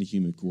justice in a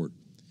human court.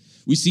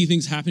 We see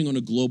things happening on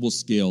a global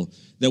scale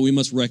that we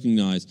must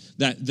recognize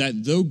that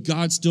though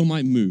God still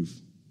might move,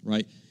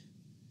 right,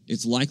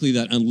 it's likely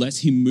that unless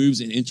he moves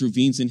and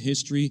intervenes in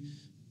history,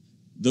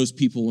 those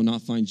people will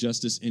not find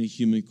justice in a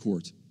human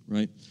court,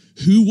 right?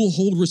 Who will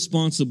hold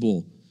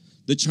responsible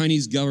the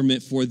Chinese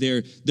government for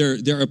their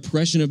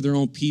oppression of their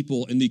own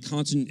people and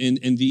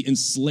the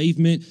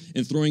enslavement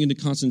and throwing into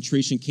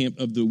concentration camp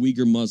of the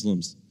Uyghur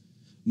Muslims?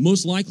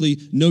 Most likely,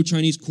 no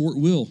Chinese court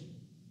will.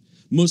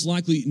 Most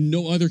likely,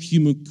 no other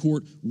human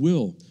court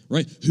will,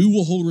 right? Who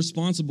will hold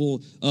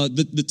responsible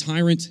the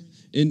tyrant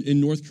in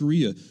North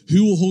Korea?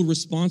 Who will hold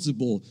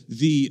responsible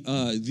the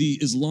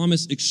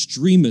Islamist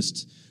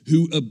extremists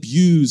who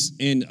abuse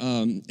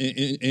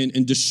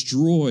and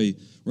destroy,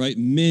 right,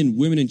 men,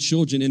 women, and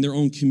children in their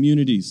own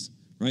communities,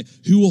 right?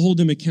 Who will hold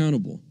them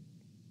accountable?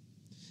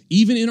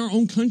 Even in our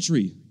own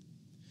country,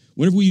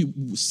 whenever we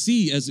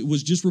see, as it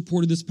was just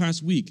reported this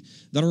past week,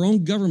 that our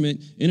own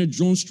government in a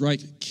drone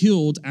strike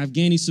killed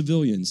Afghani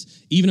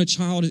civilians, even a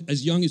child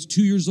as young as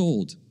 2 years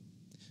old,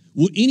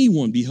 will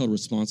anyone be held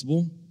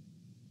responsible?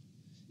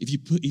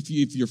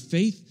 If your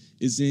faith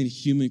is in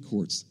human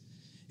courts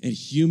and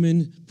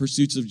human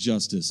pursuits of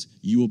justice,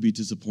 you will be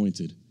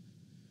disappointed.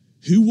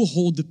 Who will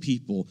hold the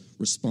people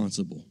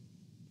responsible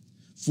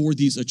for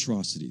these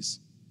atrocities?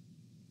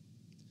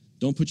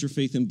 Don't put your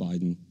faith in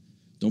Biden.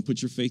 Don't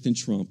put your faith in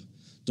Trump.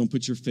 Don't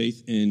put your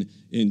faith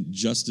in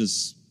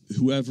Justice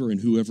whoever and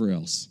whoever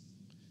else.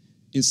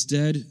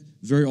 Instead,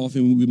 very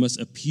often we must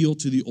appeal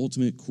to the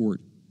ultimate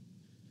court.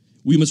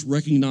 We must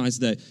recognize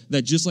that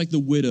just like the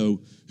widow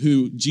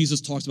who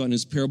Jesus talks about in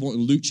his parable in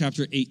Luke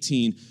chapter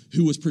 18,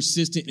 who was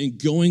persistent in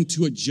going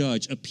to a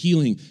judge,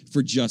 appealing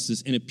for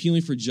justice and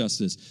appealing for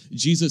justice,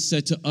 Jesus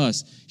said to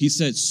us, he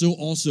said, so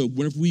also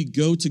whenever we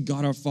go to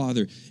God our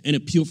Father and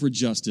appeal for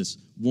justice,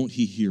 won't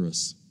he hear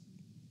us?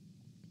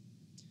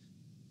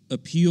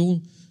 Appeal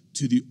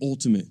to the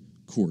ultimate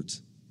court.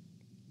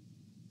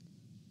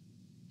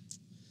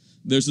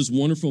 There's this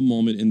wonderful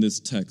moment in this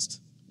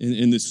text,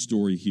 in this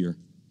story here.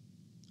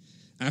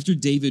 After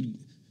David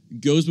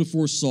goes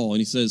before Saul and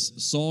he says,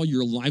 Saul,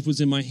 your life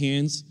was in my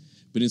hands,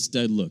 but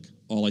instead, look,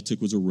 all I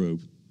took was a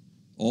robe.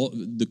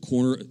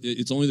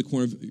 It's only the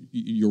corner of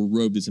your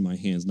robe that's in my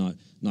hands, not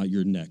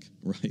your neck,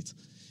 right?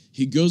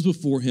 He goes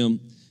before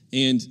him,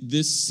 and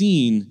this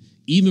scene,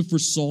 even for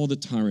Saul the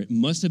tyrant,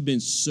 must have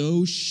been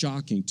so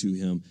shocking to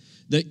him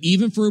that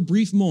even for a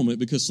brief moment,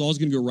 because Saul's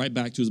going to go right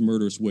back to his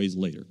murderous ways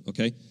later,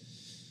 okay?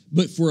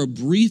 But for a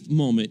brief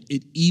moment,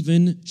 it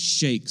even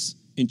shakes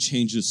and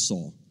changes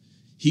Saul.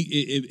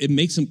 It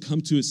makes him come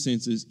to his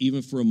senses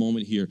even for a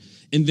moment here.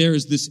 And there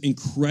is this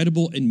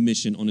incredible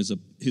admission on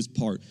his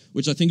part,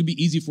 which I think would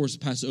be easy for us to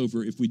pass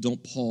over if we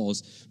don't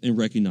pause and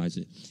recognize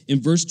it.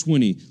 In verse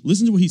 20,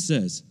 listen to what he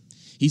says.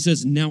 He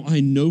says, "Now I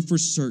know for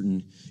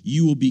certain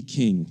you will be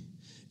king,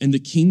 and the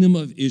kingdom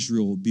of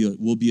Israel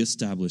will be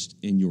established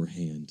in your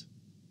hand."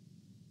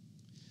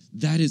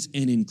 That is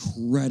an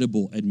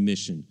incredible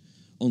admission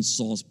on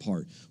Saul's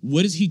part.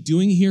 What is he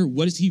doing here?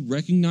 What is he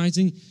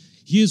recognizing?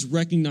 He is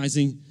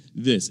recognizing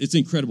this. It's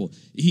incredible.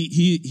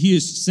 He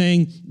is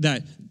saying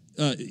that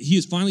he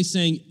is finally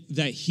saying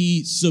that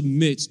he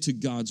submits to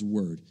God's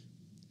word.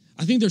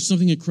 I think there's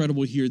something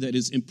incredible here that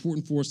is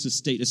important for us to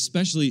state,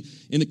 especially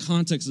in the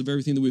context of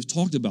everything that we've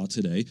talked about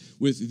today,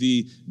 with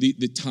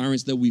the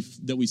tyrants that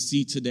we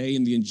see today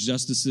and the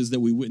injustices that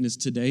we witness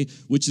today,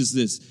 which is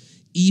this: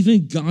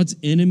 even God's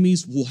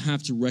enemies will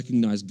have to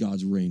recognize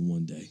God's reign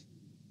one day.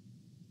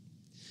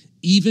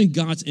 Even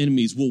God's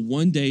enemies will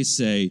one day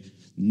say,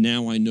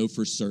 "Now I know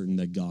for certain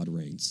that God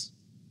reigns."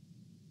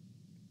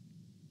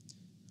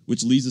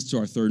 Which leads us to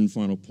our third and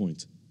final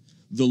point.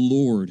 The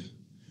Lord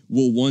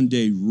will one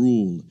day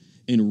rule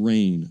and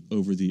reign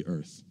over the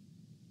earth.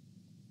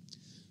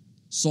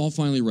 Saul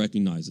finally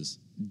recognizes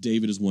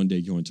David is one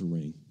day going to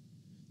reign.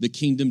 The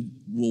kingdom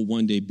will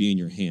one day be in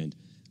your hand,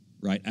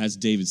 right? As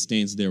David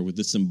stands there with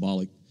a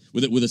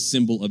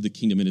symbol of the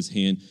kingdom in his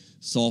hand,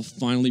 Saul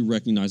finally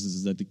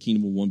recognizes that the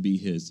kingdom will one be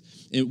his.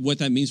 And what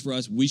that means for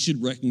us, we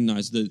should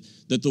recognize that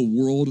the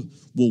world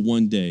will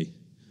one day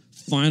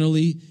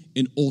finally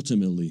and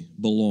ultimately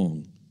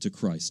belong to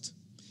Christ.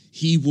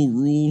 He will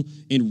rule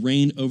and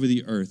reign over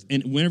the earth.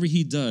 And whenever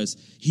he does,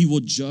 he will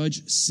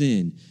judge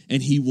sin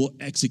and he will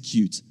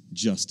execute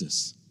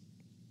justice.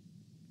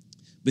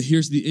 But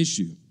here's the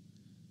issue.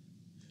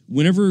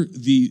 Whenever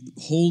the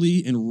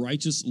holy and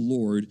righteous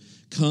Lord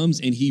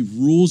comes and he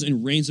rules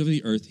and reigns over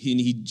the earth, and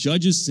he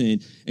judges sin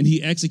and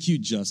he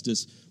executes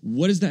justice,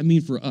 what does that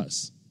mean for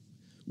us?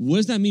 What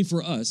does that mean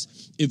for us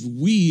if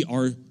we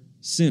are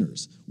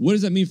sinners? What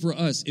does that mean for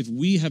us if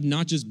we have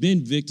not just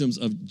been victims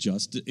of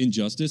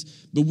injustice,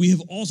 but we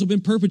have also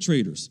been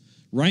perpetrators,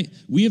 right?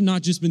 We have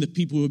not just been the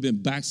people who have been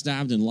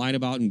backstabbed and lied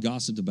about and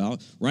gossiped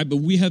about, right? But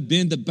we have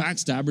been the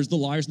backstabbers, the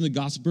liars, and the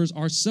gossipers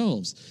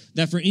ourselves.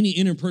 That for any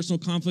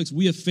interpersonal conflicts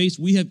we have faced,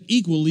 we have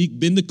equally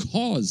been the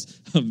cause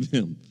of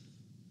them,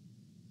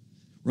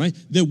 right?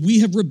 That we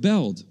have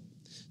rebelled,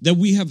 that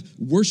we have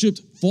worshiped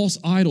false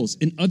idols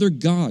and other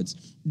gods,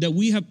 that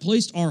we have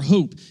placed our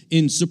hope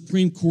in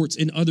supreme courts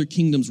and other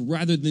kingdoms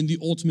rather than the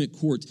ultimate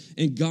court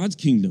and God's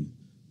kingdom.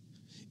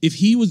 If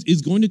he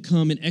is going to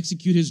come and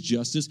execute his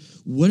justice,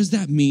 what does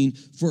that mean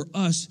for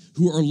us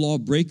who are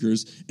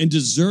lawbreakers and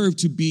deserve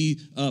to be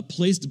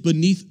placed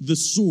beneath the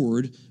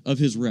sword of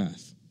his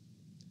wrath?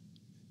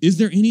 Is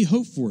there any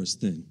hope for us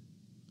then?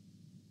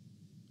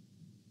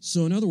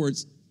 So in other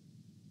words,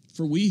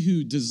 for we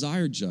who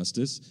desire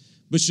justice,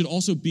 but should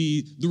also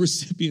be the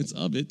recipients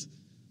of it,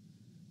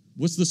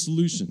 what's the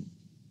solution?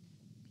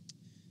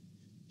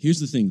 Here's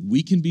the thing.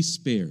 We can be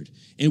spared,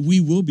 and we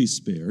will be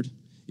spared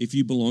if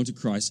you belong to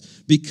Christ,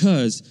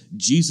 because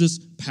Jesus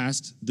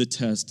passed the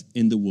test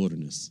in the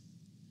wilderness.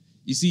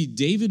 You see,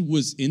 David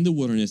was in the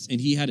wilderness, and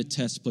he had a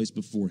test placed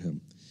before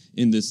him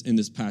in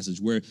this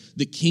passage, where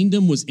the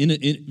kingdom was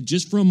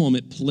just for a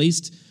moment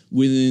placed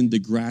within the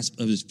grasp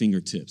of his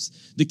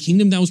fingertips. The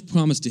kingdom that was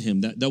promised to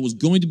him, that was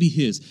going to be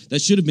his,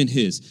 that should have been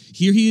his.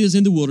 Here he is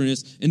in the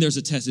wilderness, and there's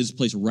a test that is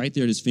placed right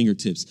there at his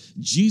fingertips.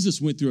 Jesus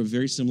went through a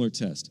very similar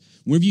test.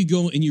 Whenever you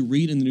go and you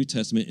read in the New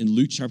Testament, in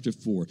Luke chapter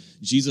 4,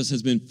 Jesus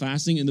has been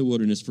fasting in the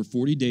wilderness for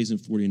 40 days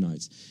and 40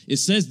 nights. It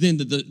says then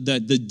that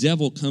the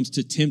devil comes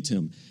to tempt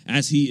him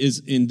as he is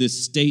in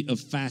this state of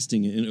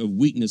fasting and of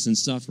weakness and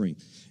suffering.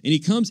 And he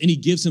comes and he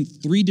gives him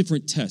 3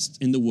 different tests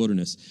in the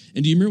wilderness.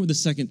 And do you remember what the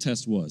second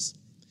test was?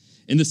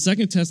 In the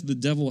second test the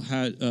devil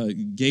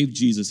gave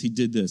Jesus, he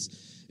did this.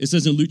 It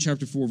says in Luke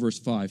chapter 4, verse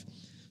 5,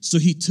 "So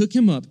he took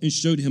him up and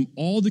showed him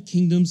all the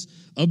kingdoms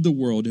of the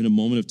world in a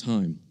moment of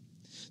time.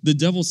 The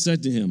devil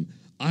said to him,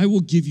 'I will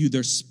give you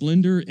their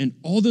splendor and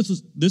all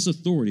this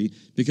authority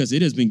because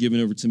it has been given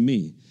over to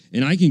me,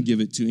 and I can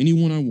give it to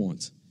anyone I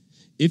want.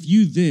 If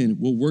you then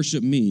will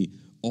worship me,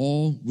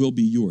 all will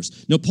be yours.'"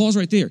 Now pause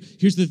right there.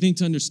 Here's the thing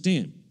to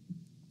understand.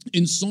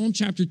 In Psalm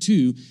chapter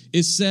 2,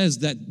 it says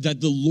that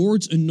the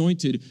Lord's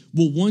anointed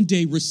will one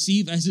day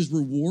receive as his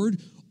reward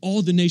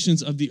all the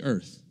nations of the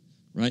earth,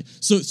 right?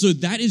 So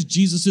that is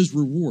Jesus'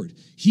 reward.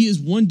 He is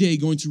one day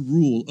going to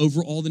rule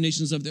over all the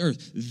nations of the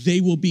earth.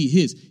 They will be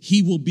his.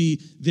 He will be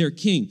their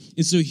king.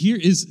 And so here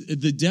is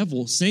the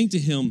devil saying to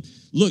him,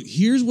 look,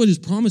 here's what is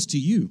promised to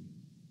you.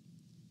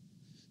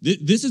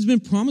 This has been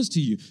promised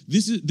to you.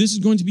 This is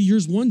going to be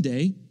yours one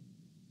day.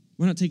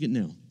 Why not take it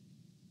now?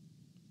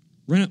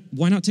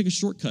 Why not take a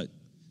shortcut?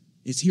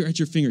 It's here at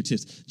your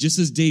fingertips. Just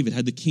as David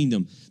had the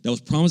kingdom that was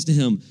promised to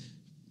him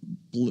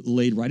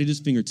laid right at his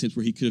fingertips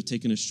where he could have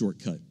taken a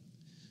shortcut.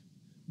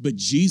 But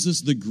Jesus,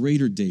 the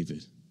greater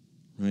David,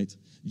 right?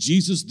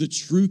 Jesus, the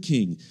true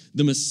King,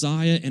 the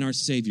Messiah and our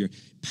Savior,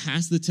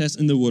 passed the test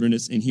in the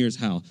wilderness, and here's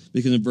how.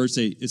 Because in verse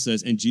 8 it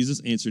says, and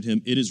Jesus answered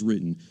him, it is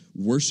written,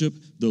 worship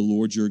the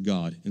Lord your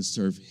God and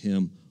serve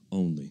him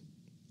only.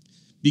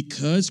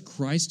 Because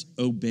Christ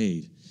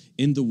obeyed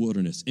in the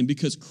wilderness, and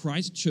because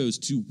Christ chose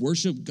to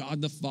worship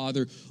God the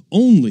Father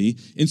only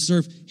and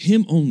serve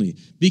him only,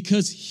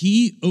 because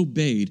he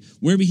obeyed,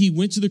 wherever he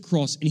went to the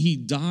cross and he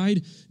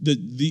died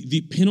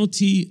the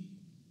penalty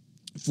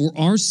for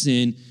our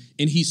sin,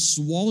 and he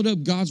swallowed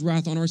up God's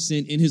wrath on our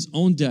sin in his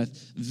own death,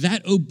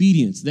 that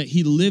obedience that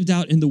he lived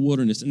out in the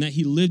wilderness and that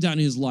he lived out in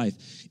his life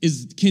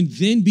can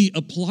then be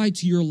applied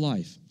to your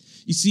life.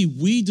 You see,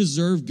 we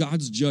deserve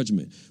God's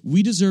judgment.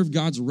 We deserve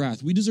God's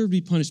wrath. We deserve to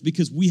be punished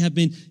because we have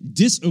been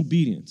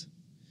disobedient,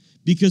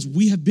 because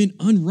we have been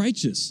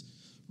unrighteous,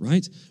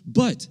 right?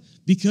 But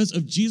because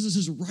of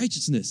Jesus'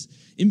 righteousness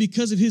and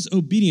because of his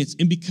obedience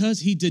and because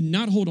he did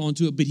not hold on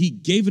to it, but he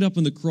gave it up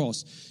on the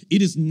cross,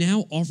 it is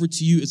now offered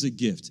to you as a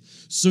gift.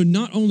 So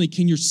not only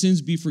can your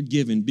sins be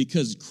forgiven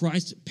because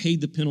Christ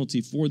paid the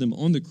penalty for them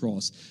on the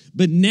cross,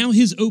 but now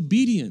his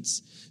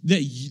obedience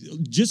that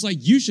just like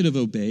you should have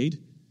obeyed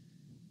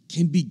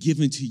can be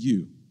given to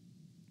you,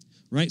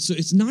 right? So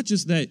it's not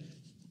just that.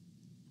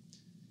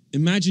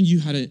 Imagine you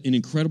had an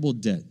incredible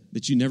debt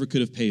that you never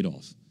could have paid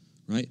off,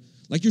 right?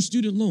 Like your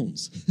student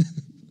loans.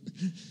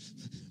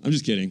 I'm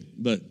just kidding,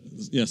 but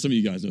yeah, some of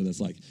you guys know what that's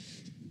like.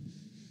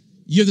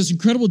 You have this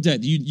incredible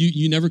debt that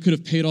you never could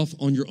have paid off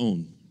on your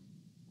own.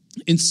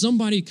 And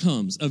somebody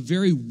comes, a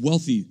very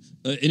wealthy,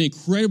 an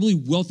incredibly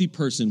wealthy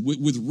person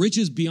with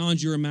riches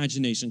beyond your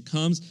imagination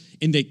comes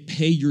and they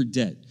pay your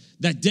debt.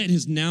 That debt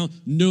is now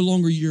no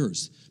longer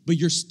yours, but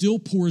you're still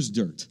poor as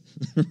dirt,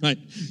 right?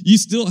 You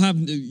still have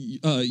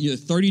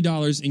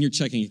 $30 in your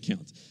checking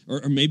account,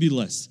 or maybe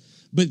less.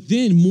 But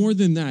then more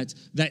than that,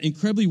 that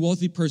incredibly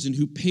wealthy person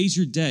who pays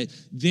your debt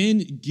then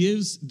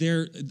gives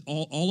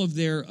all of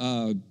their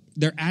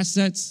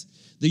assets,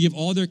 they give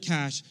all their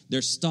cash,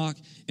 their stock,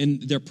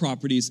 and their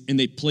properties, and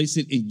they place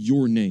it in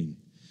your name.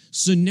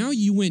 So now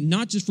you went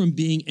not just from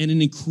being in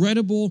an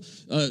incredible,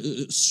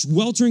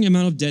 sweltering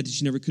amount of debt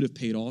that you never could have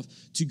paid off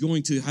to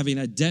going to having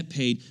that debt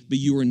paid, but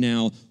you are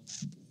now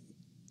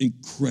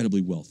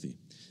incredibly wealthy.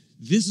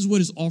 This is what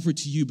is offered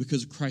to you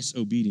because of Christ's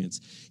obedience.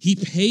 He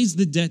pays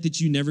the debt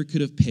that you never could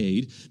have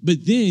paid,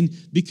 but then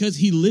because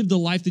he lived the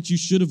life that you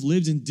should have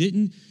lived and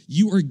didn't,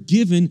 you are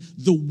given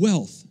the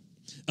wealth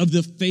of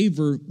the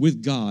favor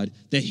with God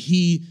that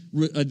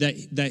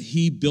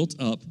he built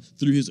up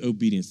through his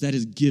obedience. That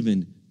is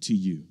given to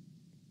you.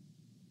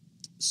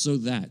 So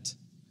that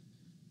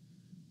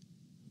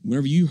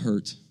whenever you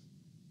hurt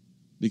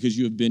because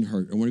you have been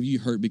hurt, or whenever you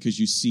hurt because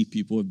you see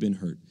people have been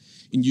hurt,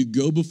 and you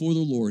go before the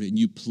Lord and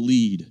you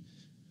plead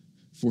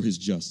for his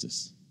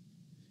justice,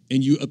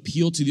 and you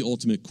appeal to the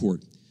ultimate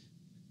court,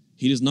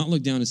 he does not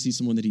look down and see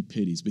someone that he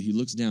pities, but he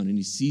looks down and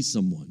he sees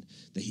someone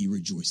that he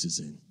rejoices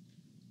in.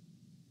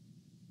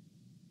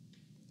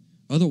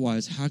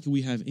 Otherwise, how can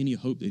we have any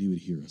hope that he would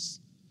hear us?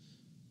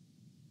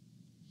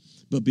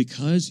 But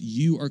because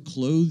you are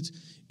clothed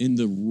in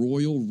the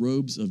royal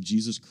robes of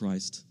Jesus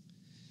Christ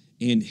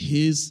and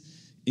his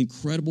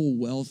incredible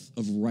wealth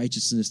of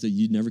righteousness that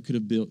you never could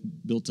have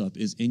built up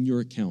is in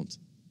your account,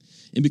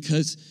 and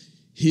because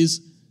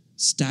his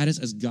status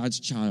as God's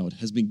child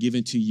has been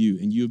given to you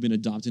and you have been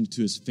adopted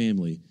into his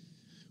family,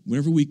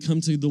 whenever we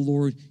come to the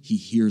Lord, he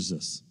hears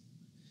us.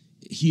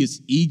 He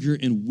is eager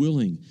and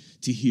willing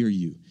to hear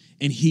you,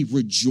 and he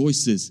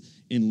rejoices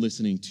in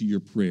listening to your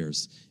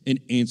prayers and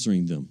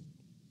answering them.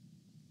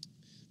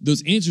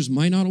 Those answers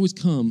might not always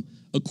come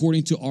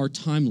according to our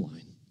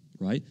timeline,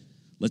 right?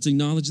 Let's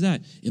acknowledge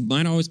that. It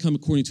might not always come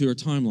according to our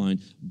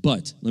timeline,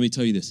 but let me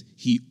tell you this.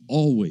 He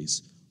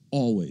always,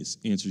 always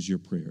answers your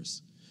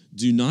prayers.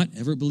 Do not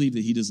ever believe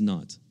that he does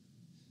not.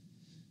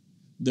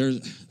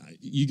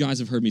 You guys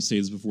have heard me say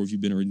this before if you've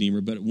been a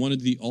Redeemer, but one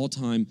of the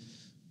all-time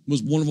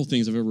most wonderful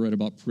things I've ever read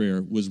about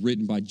prayer was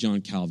written by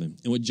John Calvin.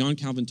 And what John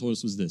Calvin told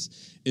us was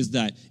this, is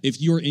that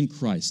if you're in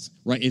Christ,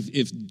 right,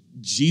 if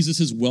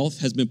Jesus' wealth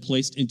has been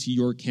placed into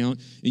your account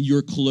and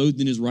you're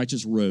clothed in his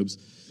righteous robes,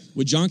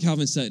 what John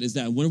Calvin said is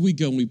that whenever we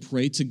go and we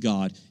pray to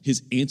God,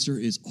 his answer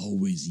is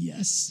always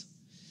yes.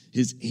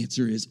 His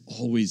answer is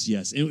always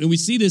yes. And we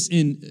see this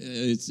in,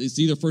 it's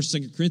either 1st or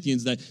 2nd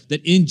Corinthians,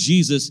 that in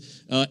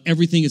Jesus,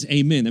 everything is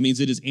amen. That means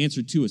it is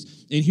answered to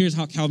us. And here's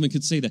how Calvin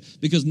could say that.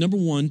 Because number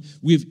one,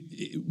 we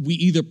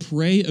either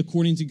pray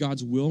according to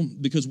God's will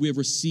because we have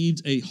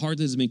received a heart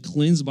that has been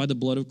cleansed by the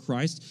blood of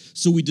Christ.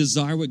 So we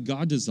desire what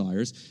God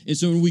desires. And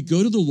so when we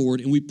go to the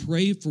Lord and we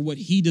pray for what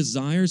he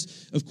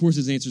desires, of course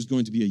his answer is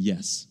going to be a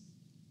yes.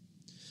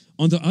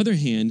 On the other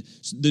hand,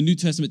 the New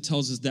Testament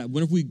tells us that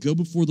whenever we go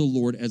before the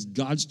Lord as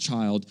God's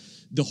child,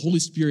 the Holy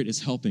Spirit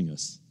is helping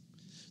us.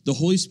 The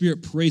Holy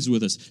Spirit prays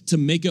with us to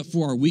make up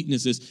for our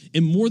weaknesses.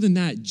 And more than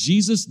that,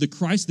 Jesus, the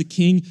Christ, the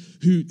King,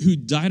 who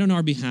died on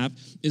our behalf,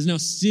 is now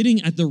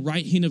sitting at the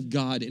right hand of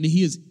God, and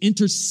he is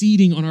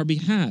interceding on our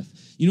behalf.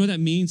 You know what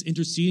that means,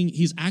 interceding?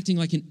 He's acting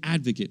like an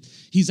advocate.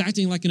 He's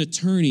acting like an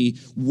attorney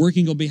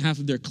working on behalf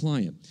of their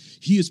client.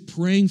 He is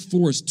praying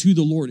for us to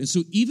the Lord. And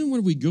so even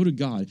when we go to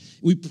God,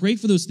 we pray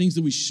for those things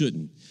that we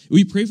shouldn't.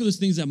 We pray for those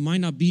things that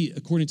might not be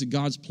according to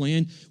God's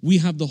plan. We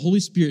have the Holy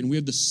Spirit and we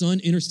have the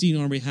Son interceding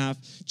on our behalf,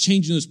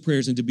 changing those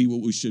prayers into be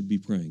what we should be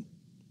praying.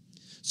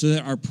 So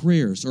that our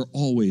prayers are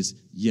always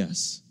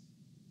yes.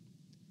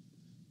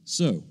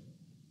 So,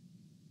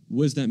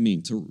 what does that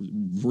mean to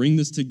bring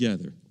this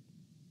together?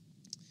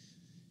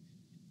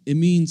 It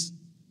means,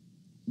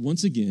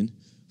 once again,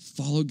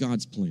 follow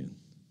God's plan.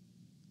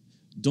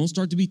 Don't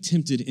start to be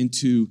tempted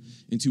into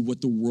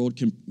what the world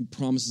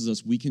promises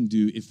us we can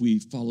do if we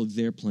follow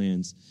their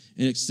plans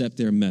and accept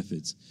their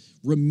methods.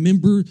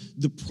 Remember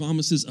the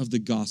promises of the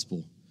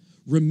gospel.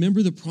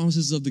 Remember the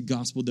promises of the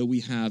gospel that we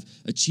have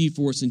achieved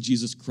for us in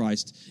Jesus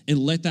Christ, and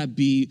let that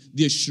be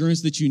the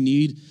assurance that you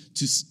need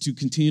to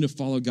continue to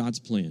follow God's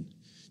plan,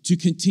 to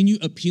continue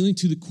appealing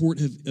to the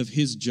court of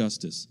his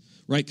justice,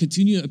 right?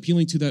 Continue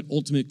appealing to that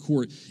ultimate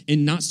court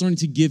and not starting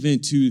to give in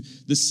to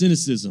the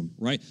cynicism,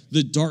 right?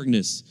 The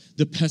darkness,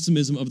 the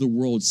pessimism of the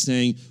world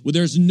saying, well,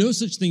 there's no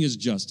such thing as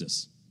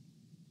justice.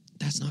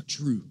 That's not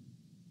true.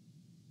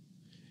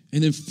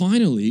 And then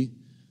finally,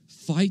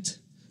 fight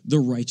the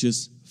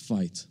righteous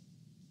fight.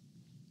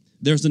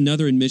 There's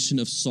another admission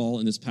of Saul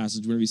in this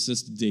passage where he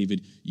says to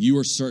David, you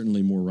are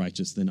certainly more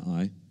righteous than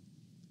I.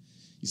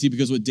 You see,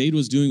 because what David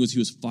was doing was he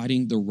was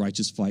fighting the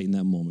righteous fight in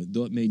that moment,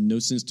 though it made no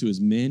sense to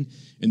his men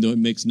and though it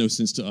makes no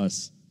sense to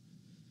us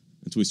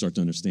until we start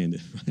to understand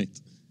it, right?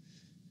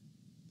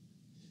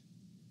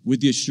 With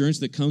the assurance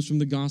that comes from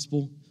the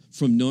gospel,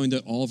 from knowing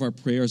that all of our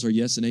prayers are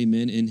yes and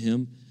amen in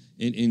him,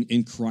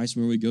 in Christ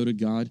when we go to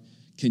God,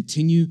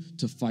 continue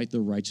to fight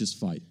the righteous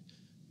fight.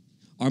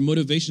 Our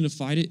motivation to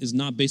fight it is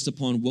not based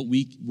upon what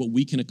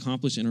we can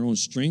accomplish in our own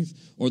strength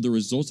or the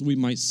results that we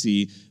might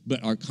see,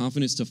 but our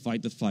confidence to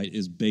fight the fight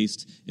is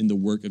based in the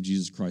work of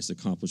Jesus Christ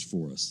accomplished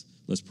for us.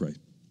 Let's pray.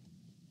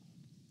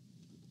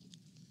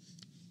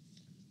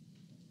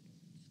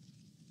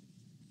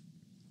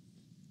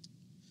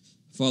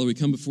 Father, we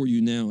come before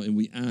you now and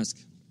we ask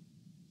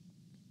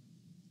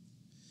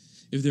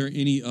if there are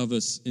any of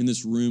us in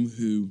this room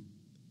who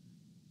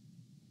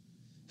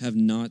have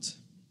not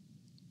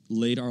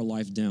laid our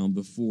life down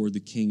before the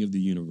King of the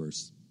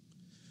universe.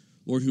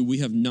 Lord, who we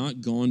have not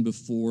gone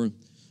before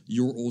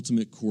your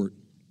ultimate court,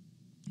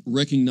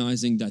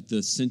 recognizing that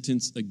the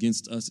sentence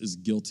against us is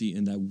guilty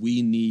and that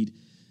we need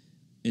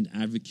an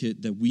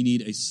advocate, that we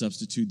need a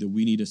substitute, that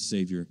we need a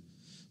Savior.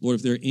 Lord,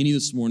 if there are any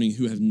this morning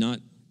who have not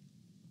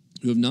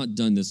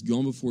done this,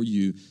 gone before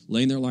you,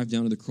 laying their life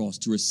down on the cross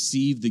to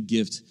receive the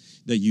gift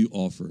that you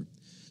offer,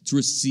 to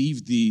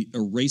receive the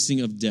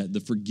erasing of debt,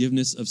 the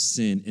forgiveness of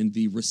sin, and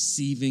the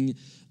receiving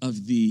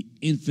of the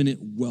infinite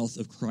wealth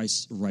of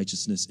Christ's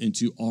righteousness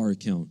into our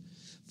account.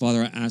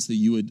 Father, I ask that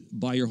you would,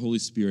 by your Holy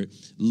Spirit,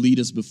 lead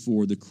us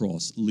before the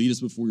cross, lead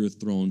us before your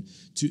throne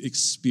to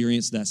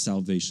experience that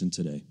salvation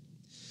today.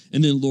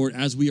 And then, Lord,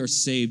 as we are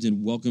saved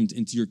and welcomed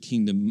into your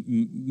kingdom,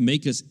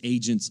 make us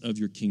agents of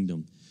your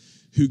kingdom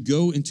who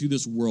go into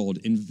this world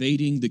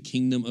invading the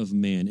kingdom of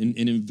man and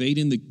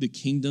invading the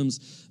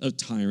kingdoms of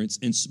tyrants,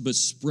 but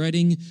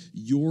spreading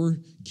your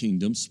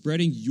kingdom,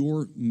 spreading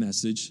your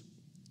message,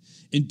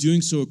 and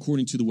doing so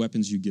according to the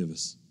weapons you give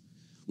us,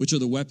 which are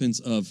the weapons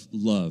of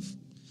love,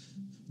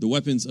 the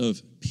weapons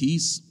of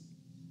peace,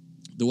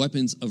 the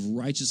weapons of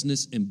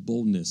righteousness and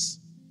boldness,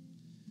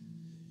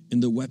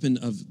 and the weapon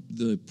of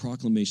the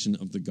proclamation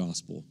of the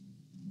gospel.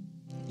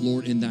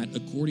 Lord, in that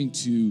according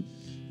to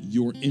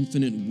your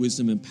infinite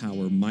wisdom and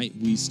power, might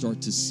we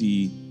start to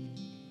see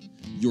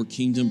your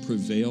kingdom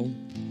prevail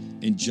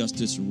and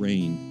justice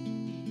reign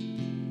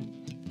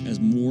as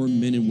more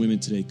men and women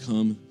today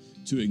come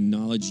to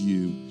acknowledge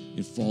you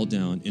and fall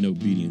down in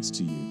obedience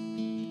to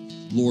you.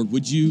 Lord,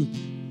 would you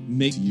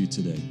make you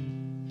today?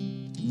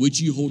 Would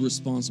you hold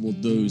responsible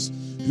those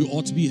who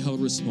ought to be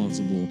held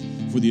responsible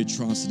for the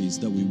atrocities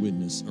that we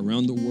witness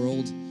around the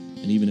world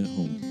and even at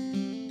home?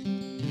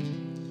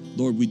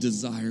 Lord, we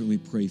desire and we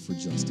pray for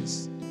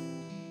justice.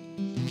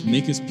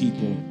 Make us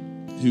people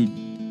who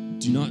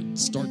do not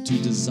start to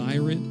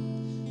desire it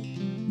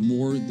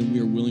more than we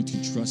are willing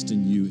to trust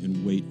in you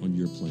and wait on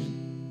your plan.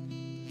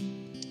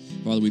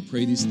 Father, we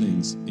pray these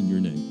things in your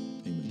name.